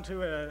 getting on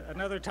to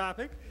another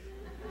topic.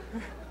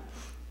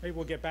 Maybe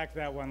we'll get back to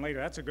that one later.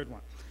 That's a good one.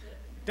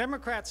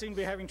 Democrats seem to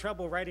be having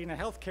trouble writing a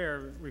health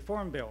care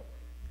reform bill.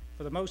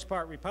 For the most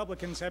part,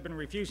 Republicans have been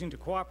refusing to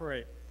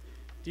cooperate.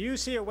 Do you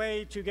see a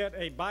way to get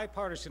a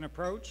bipartisan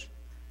approach?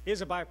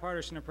 Is a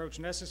bipartisan approach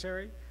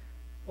necessary?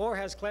 Or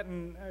has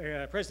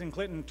President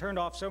Clinton turned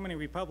off so many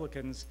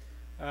Republicans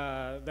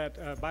that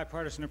a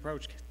bipartisan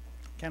approach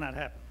cannot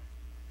happen?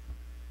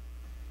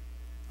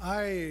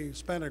 I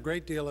spent a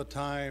great deal of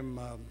time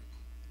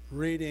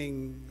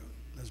reading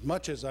as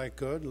much as I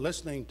could,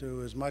 listening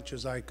to as much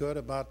as I could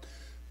about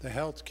the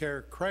health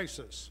care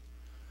crisis.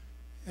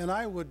 And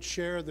I would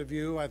share the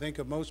view, I think,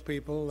 of most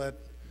people that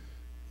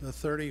the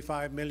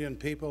 35 million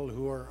people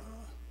who are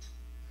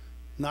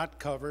not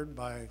covered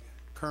by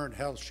current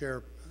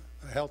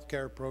health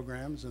care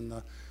programs and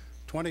the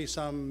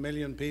 20-some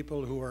million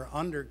people who are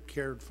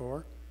under-cared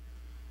for,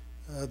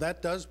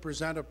 that does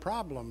present a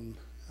problem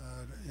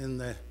in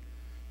the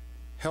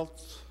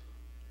health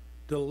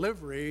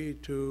delivery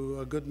to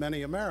a good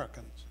many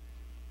Americans.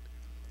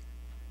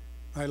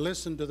 I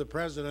listened to the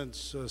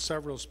President's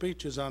several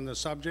speeches on the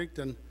subject,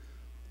 and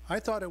I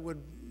thought it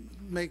would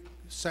make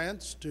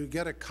sense to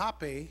get a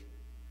copy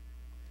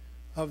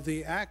of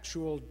the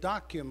actual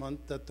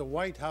document that the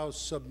White House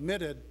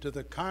submitted to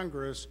the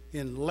Congress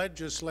in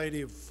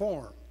legislative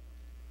form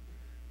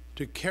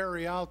to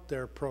carry out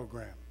their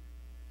program.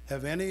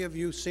 Have any of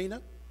you seen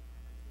it?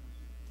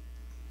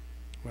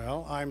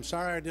 Well, I'm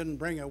sorry I didn't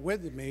bring it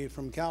with me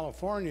from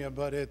California,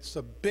 but it's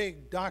a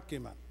big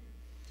document.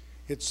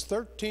 It's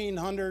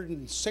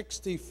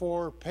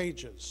 1,364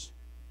 pages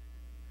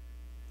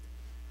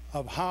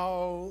of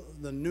how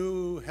the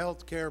new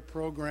health care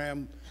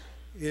program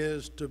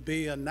is to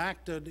be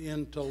enacted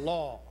into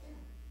law.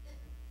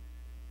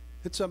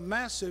 It's a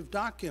massive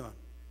document.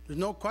 There's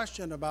no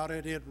question about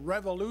it. It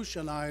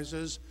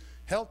revolutionizes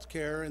health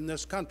care in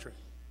this country.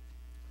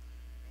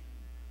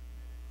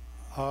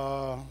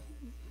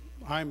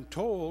 I'm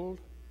told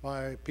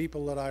by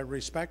people that I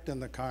respect in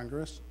the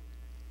Congress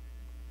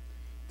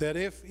that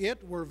if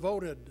it were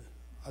voted,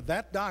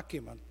 that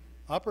document,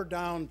 up or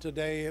down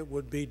today, it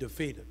would be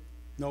defeated.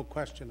 No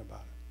question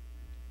about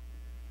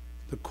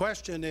it. The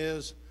question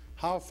is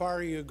how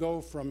far you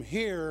go from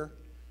here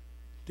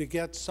to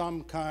get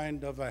some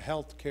kind of a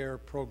health care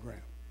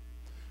program.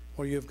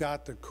 Well, you've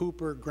got the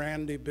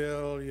Cooper-Grandy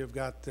bill, you've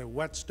got the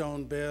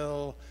Whetstone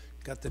bill,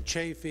 you've got the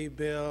Chafee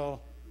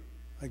bill.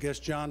 I guess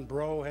John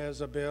Breaux has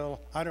a bill.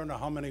 I don't know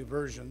how many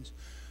versions.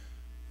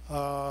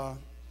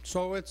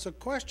 So it's a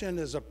question,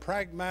 as a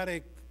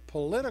pragmatic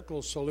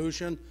political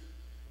solution,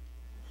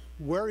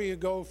 where you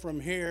go from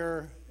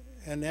here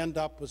and end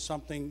up with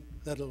something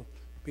that'll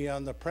be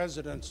on the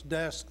President's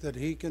desk that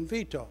he can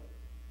veto.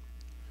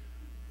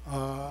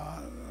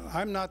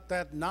 I'm not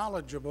that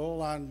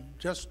knowledgeable on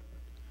just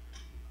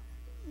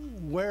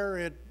where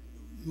it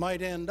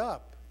might end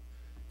up.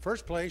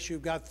 First place,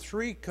 you've got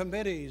 3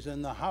 committees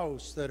in the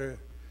House that are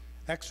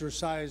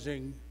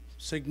exercising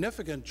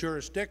significant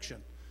jurisdiction.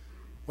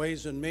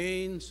 Ways and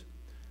Means,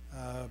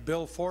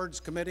 Bill Ford's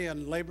Committee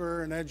on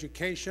Labor and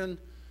Education,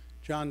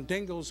 John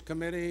Dingell's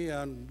Committee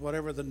on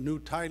whatever the new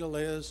title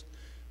is.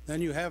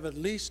 Then you have at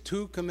least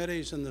 2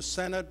 committees in the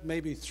Senate,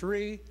 maybe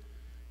 3.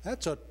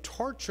 That's a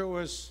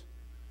tortuous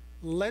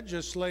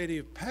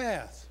legislative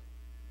path,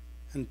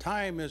 and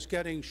time is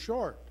getting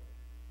short.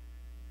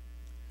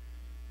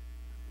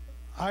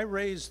 I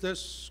raised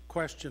this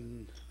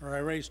question, or I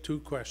raised 2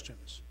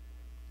 questions.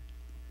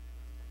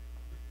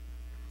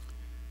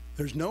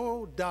 There's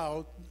no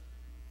doubt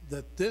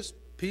that this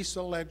piece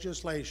of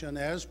legislation,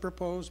 as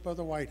proposed by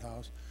the White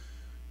House,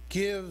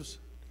 gives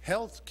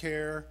health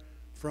care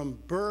from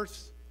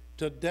birth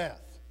to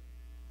death.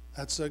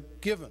 That's a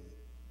given.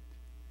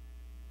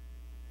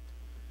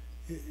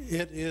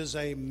 It is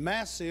a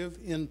massive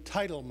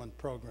entitlement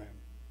program.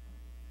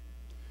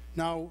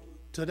 Now,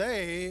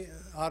 today,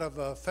 out of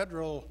a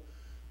federal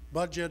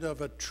budget of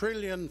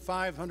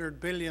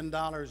 $1.5 trillion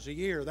a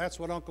year, that's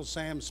what Uncle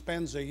Sam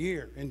spends a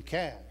year in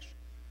cash.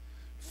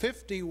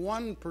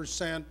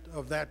 51%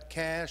 of that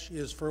cash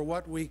is for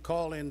what we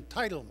call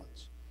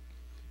entitlements.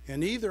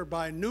 And either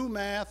by new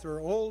math or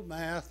old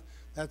math,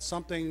 that's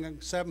something like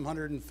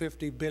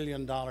 $750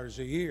 billion a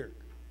year.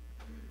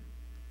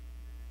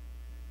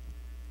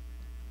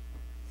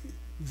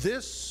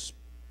 This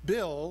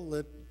bill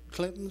that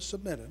Clinton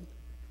submitted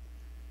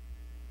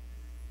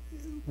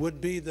would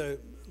be the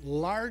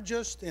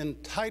largest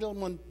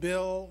entitlement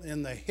bill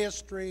in the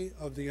history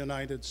of the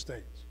United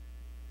States.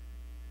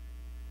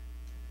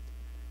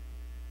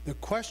 The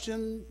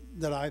question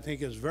that I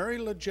think is very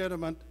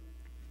legitimate,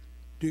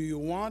 do you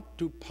want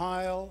to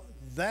pile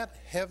that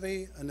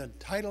heavy an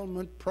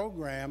entitlement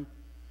program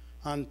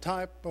on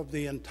top of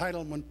the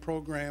entitlement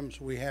programs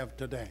we have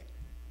today?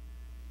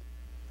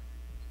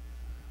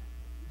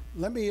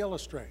 Let me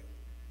illustrate.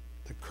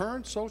 The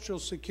current Social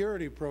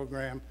Security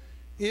program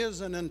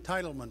is an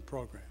entitlement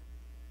program.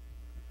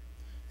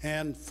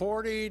 And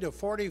 40 to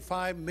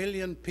 45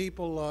 million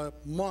people a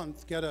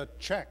month get a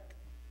check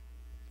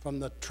from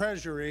the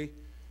Treasury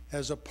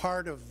as a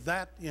part of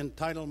that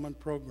entitlement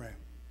program.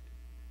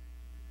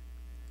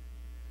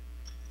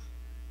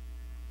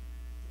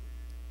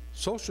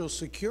 Social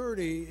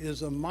Security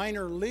is a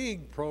minor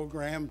league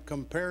program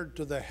compared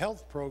to the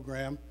health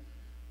program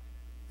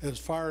as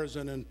far as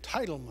an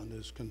entitlement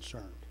is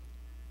concerned.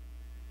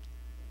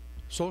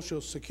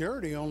 Social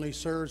Security only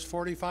serves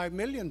 45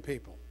 million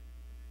people.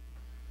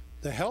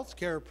 The health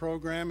care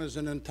program is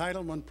an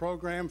entitlement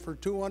program for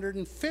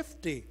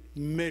 250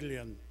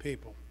 million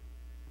people.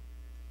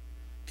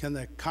 Can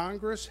the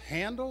Congress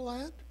handle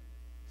that?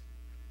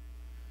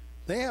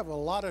 They have a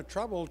lot of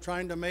trouble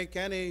trying to make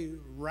any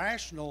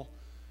rational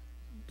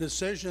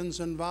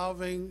decisions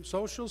involving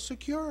Social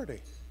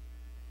Security.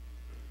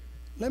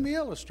 Let me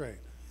illustrate.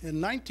 In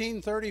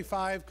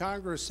 1935,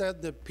 Congress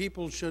said that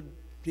people should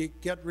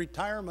get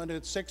retirement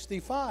at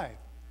 65.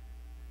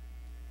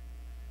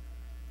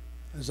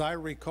 As I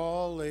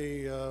recall,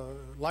 the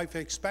life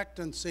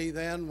expectancy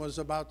then was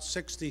about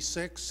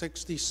 66,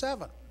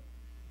 67.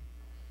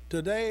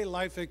 Today,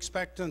 life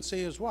expectancy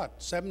is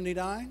what,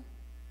 79?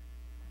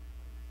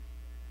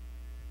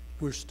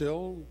 We're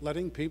still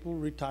letting people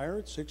retire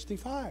at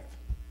 65.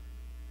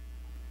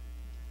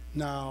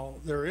 Now,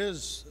 there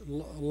is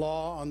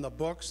law on the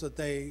books that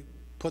they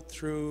put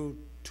through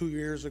 2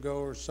 years ago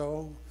or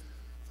so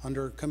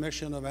under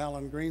commission of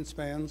Alan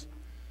Greenspan's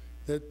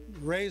that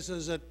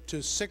raises it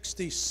to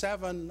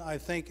 67, I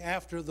think,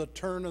 after the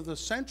turn of the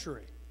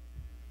century.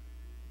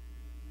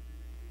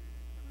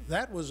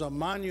 That was a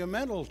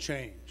monumental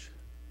change.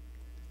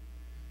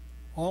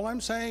 All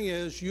I'm saying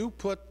is you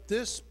put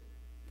this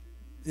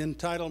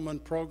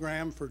entitlement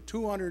program for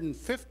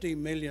 250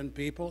 million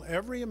people,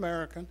 every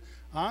American,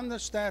 on the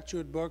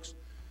statute books,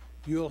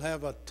 you'll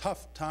have a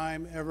tough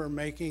time ever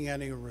making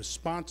any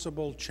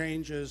responsible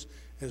changes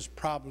as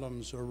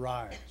problems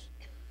arise.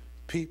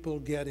 People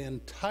get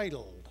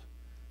entitled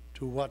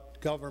to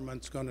what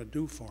government's going to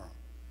do for them.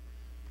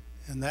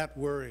 And that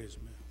worries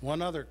me.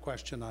 One other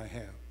question I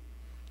have.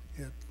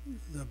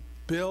 The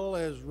bill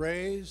as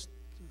raised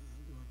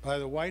by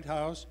the White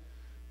House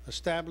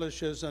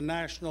establishes a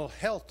national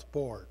health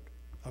board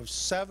of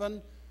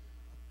 7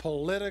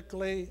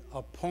 politically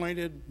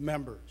appointed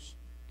members.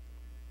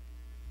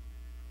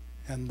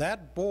 And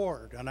that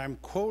board, and I'm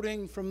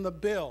quoting from the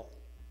bill,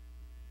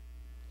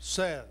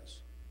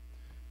 says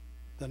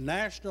the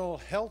National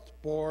Health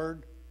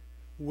Board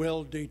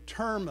will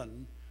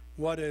determine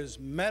what is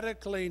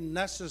medically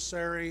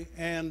necessary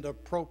and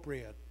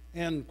appropriate,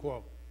 end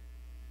quote.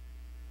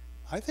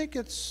 I think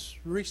it's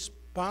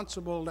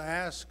responsible to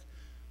ask,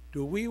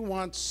 do we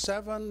want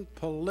 7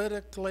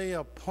 politically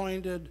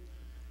appointed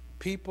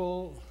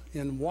people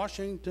in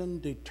Washington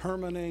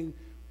determining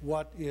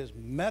what is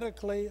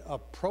medically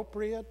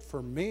appropriate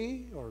for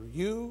me or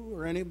you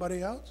or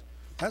anybody else?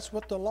 That's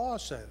what the law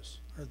says,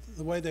 or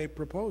the way they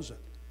propose it.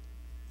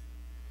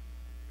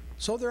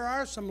 So there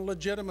are some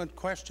legitimate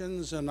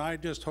questions, and I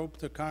just hope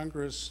the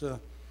Congress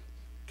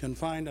can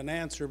find an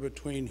answer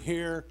between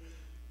here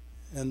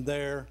and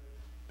there,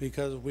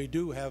 because we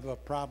do have a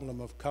problem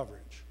of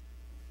coverage.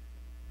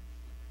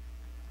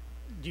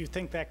 Do you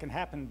think that can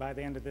happen by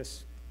the end of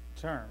this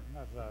term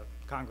of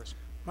Congress?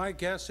 My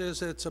guess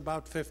is it's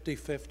about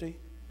 50-50,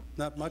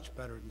 not much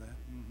better than that.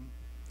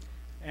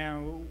 Mm-hmm.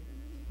 And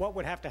what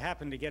would have to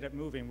happen to get it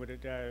moving? Would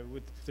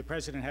the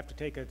President have to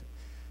take a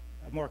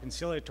more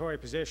conciliatory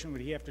position?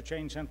 Would he have to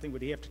change something?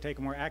 Would he have to take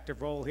a more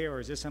active role here, or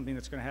is this something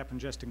that's going to happen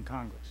just in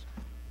Congress?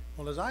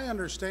 Well, as I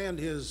understand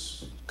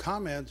his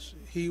comments,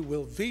 he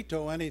will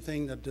veto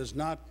anything that does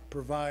not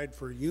provide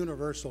for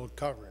universal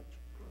coverage.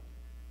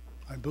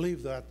 I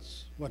believe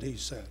that's what he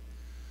said.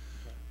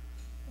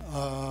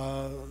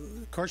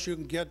 Of course, you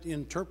can get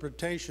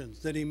interpretations.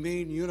 Did he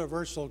mean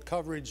universal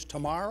coverage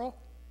tomorrow?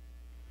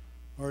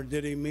 Or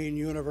did he mean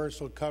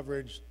universal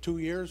coverage 2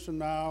 years from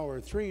now or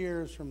 3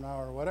 years from now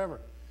or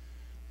whatever?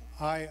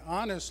 I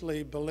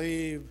honestly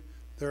believe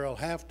there will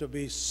have to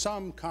be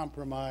some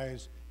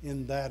compromise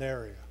in that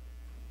area.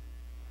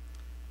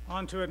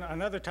 On to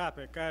another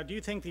topic. Do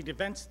you think the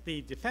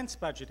defense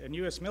budget and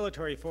U.S.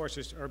 military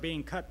forces are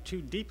being cut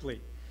too deeply,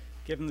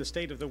 given the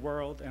state of the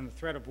world and the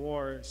threat of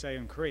war, say,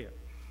 in Korea?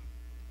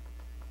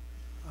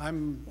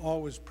 I'm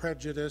always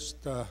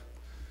prejudiced.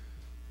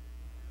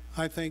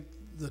 I think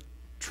the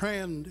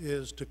trend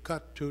is to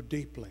cut too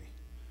deeply.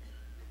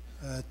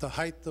 At the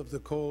height of the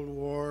Cold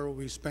War,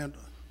 we spent,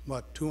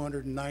 what,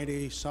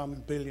 $290-some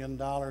billion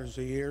a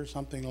year,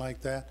 something like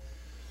that.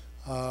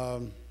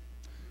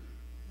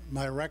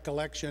 My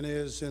recollection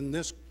is in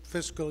this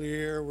fiscal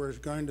year, we're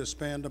going to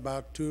spend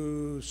about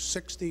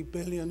 $260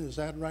 billion. Is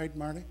that right,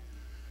 Marty?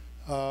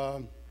 I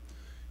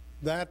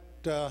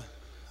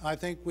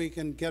think we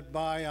can get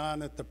by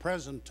on at the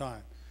present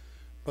time.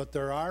 But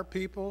there are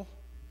people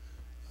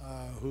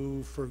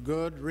who, for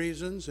good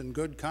reasons and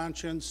good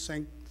conscience,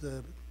 think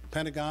the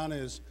Pentagon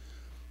is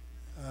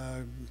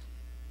a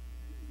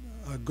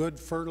good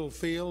fertile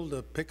field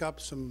to pick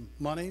up some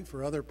money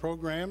for other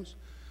programs.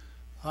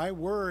 I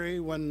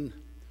worry when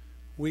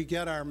we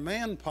get our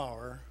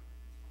manpower.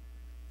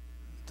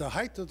 At the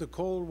height of the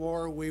Cold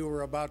War, we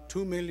were about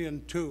 2.2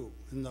 million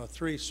in the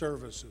three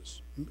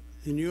services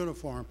in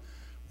uniform.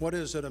 What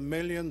is it, 1.6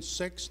 million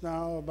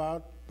now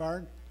about,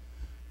 Bard?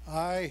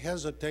 I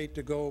hesitate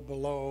to go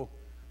below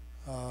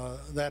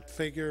that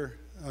figure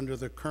under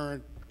the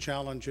current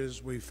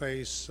challenges we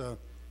face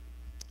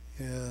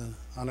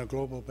on a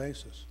global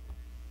basis.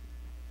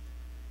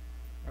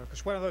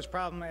 Because one of those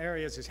problem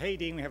areas is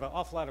Haiti. We have an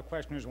awful lot of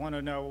questioners who want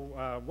to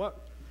know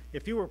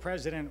if you were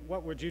president,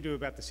 what would you do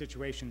about the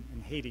situation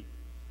in Haiti?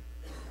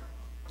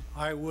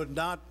 I would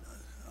not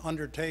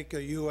undertake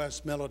a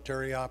U.S.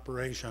 military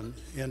operation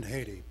in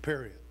Haiti,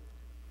 period.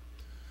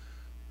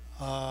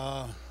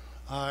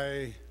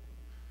 I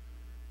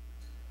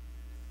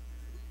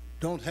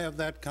don't have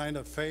that kind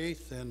of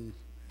faith in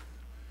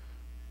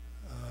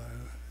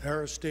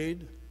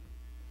Aristide,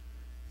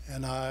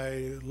 and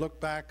I look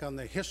back on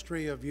the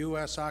history of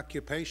U.S.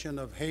 occupation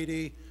of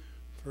Haiti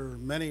for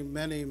many,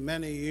 many,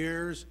 many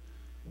years.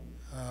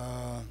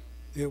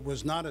 It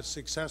was not a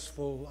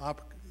successful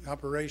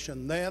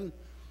operation then.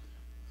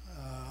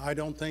 I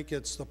don't think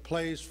it's the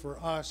place for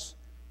us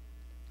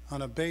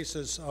on a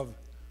basis of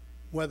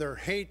whether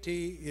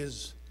Haiti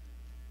is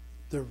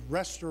the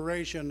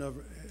restoration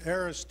of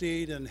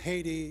Aristide and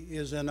Haiti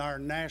is in our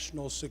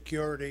national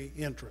security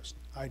interest.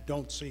 I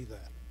don't see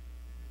that.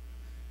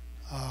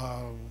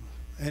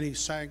 Any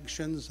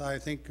sanctions I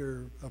think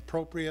are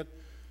appropriate,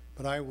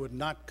 but I would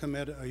not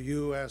commit a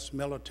U.S.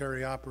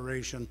 military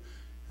operation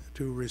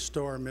to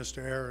restore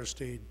Mr.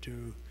 Aristide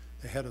to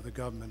the head of the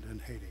government in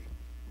Haiti.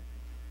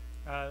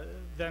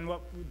 Then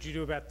what would you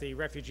do about the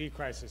refugee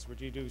crisis? Would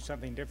you do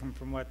something different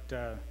from what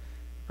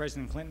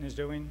President Clinton is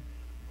doing?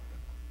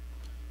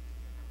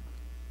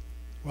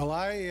 Well,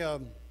 I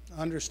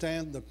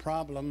understand the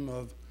problem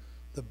of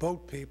the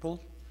boat people,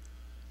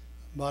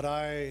 but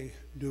I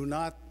do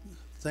not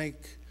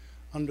think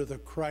under the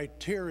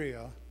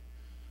criteria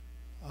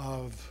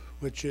of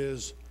which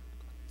is,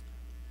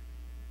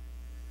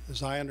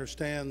 as I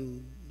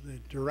understand the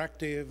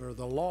directive or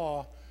the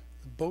law,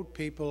 the boat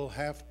people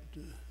have to,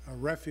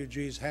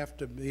 refugees have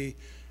to be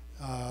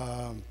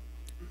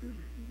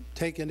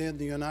taken in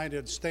the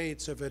United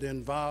States if it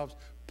involves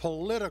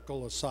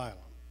political asylum.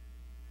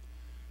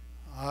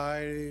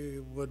 I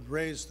would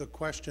raise the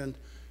question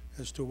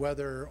as to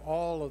whether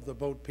all of the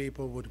boat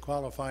people would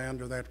qualify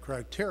under that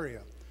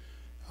criteria.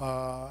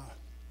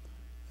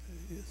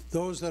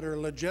 Those that are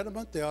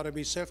legitimate, they ought to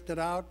be sifted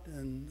out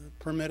and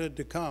permitted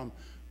to come,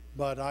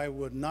 but I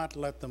would not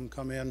let them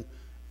come in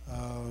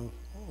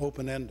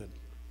open-ended.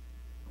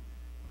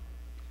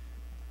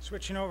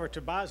 Switching over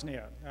to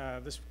Bosnia,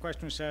 this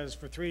question says,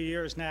 for 3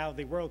 years now,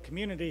 the world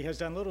community has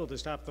done little to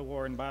stop the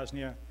war in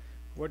Bosnia.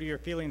 What are your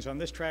feelings on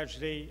this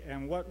tragedy,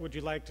 and what would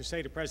you like to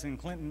say to President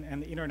Clinton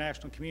and the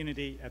international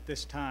community at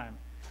this time?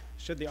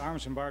 Should the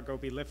arms embargo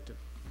be lifted?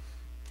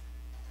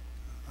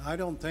 I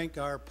don't think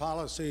our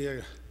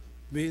policy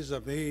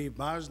vis-a-vis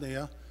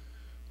Bosnia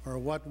or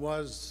what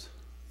was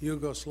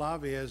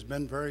Yugoslavia has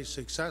been very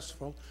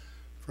successful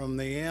from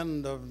the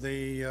end of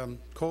the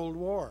Cold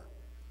War.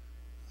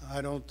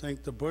 I don't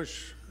think the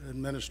Bush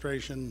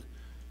administration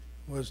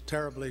was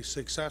terribly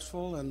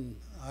successful, and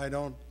I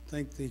don't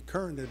think the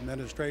current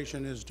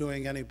administration is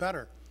doing any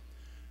better.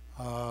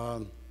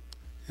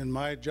 In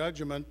my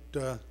judgment,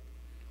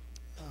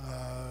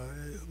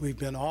 we've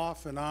been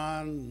off and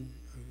on,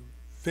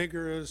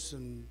 vigorous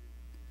and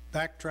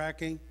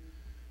backtracking.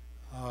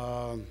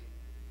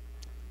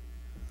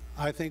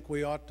 I think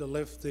we ought to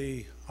lift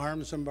the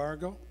arms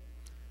embargo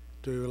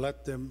to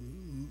let the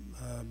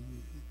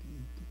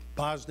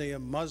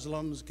Bosnian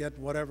Muslims get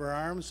whatever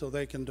arms so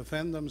they can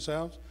defend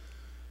themselves.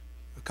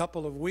 A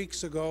couple of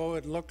weeks ago,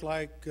 it looked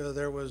like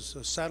there was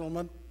a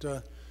settlement.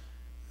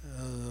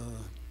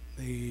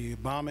 The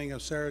bombing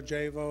of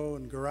Sarajevo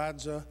and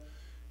Gorazde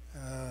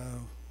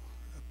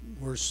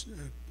were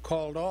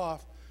called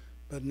off,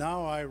 but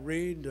now I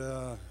read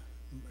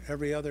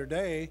every other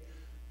day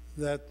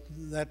that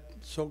that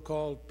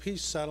so-called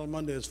peace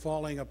settlement is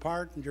falling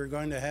apart, and you're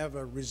going to have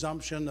a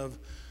resumption of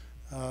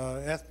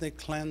ethnic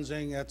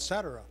cleansing,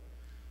 etc.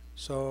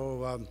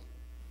 So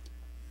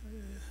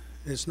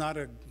it's not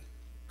a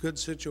good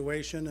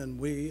situation,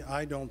 and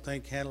I don't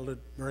think, handled it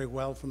very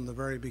well from the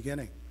very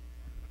beginning.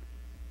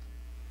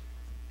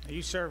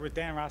 You served with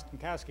Dan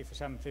Rostenkowski for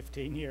some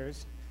 15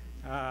 years.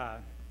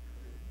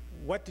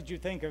 What did you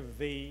think of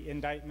the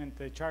indictment,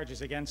 the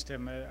charges against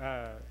him?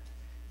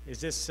 Is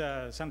this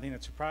something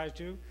that surprised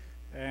you?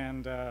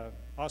 And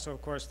also,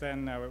 of course,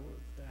 then,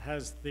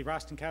 has the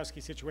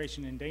Rostenkowski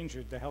situation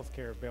endangered the health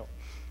care bill?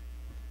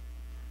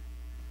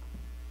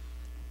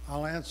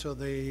 I'll answer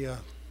the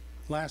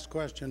last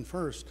question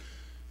first.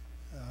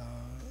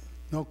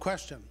 No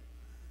question.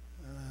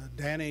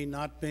 Danny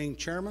not being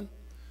chairman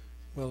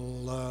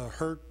will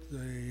hurt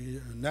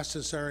the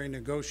necessary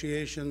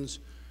negotiations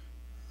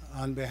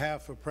on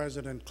behalf of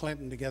President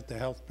Clinton to get the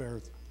health care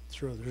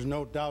through. There's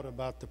no doubt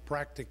about the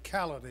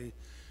practicality.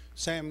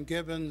 Sam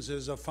Gibbons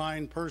is a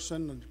fine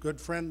person, a good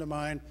friend of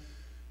mine,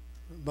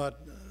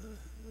 but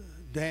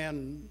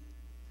Dan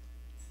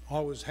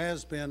always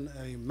has been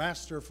a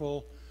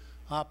masterful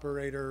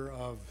operator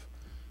of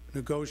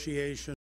negotiation.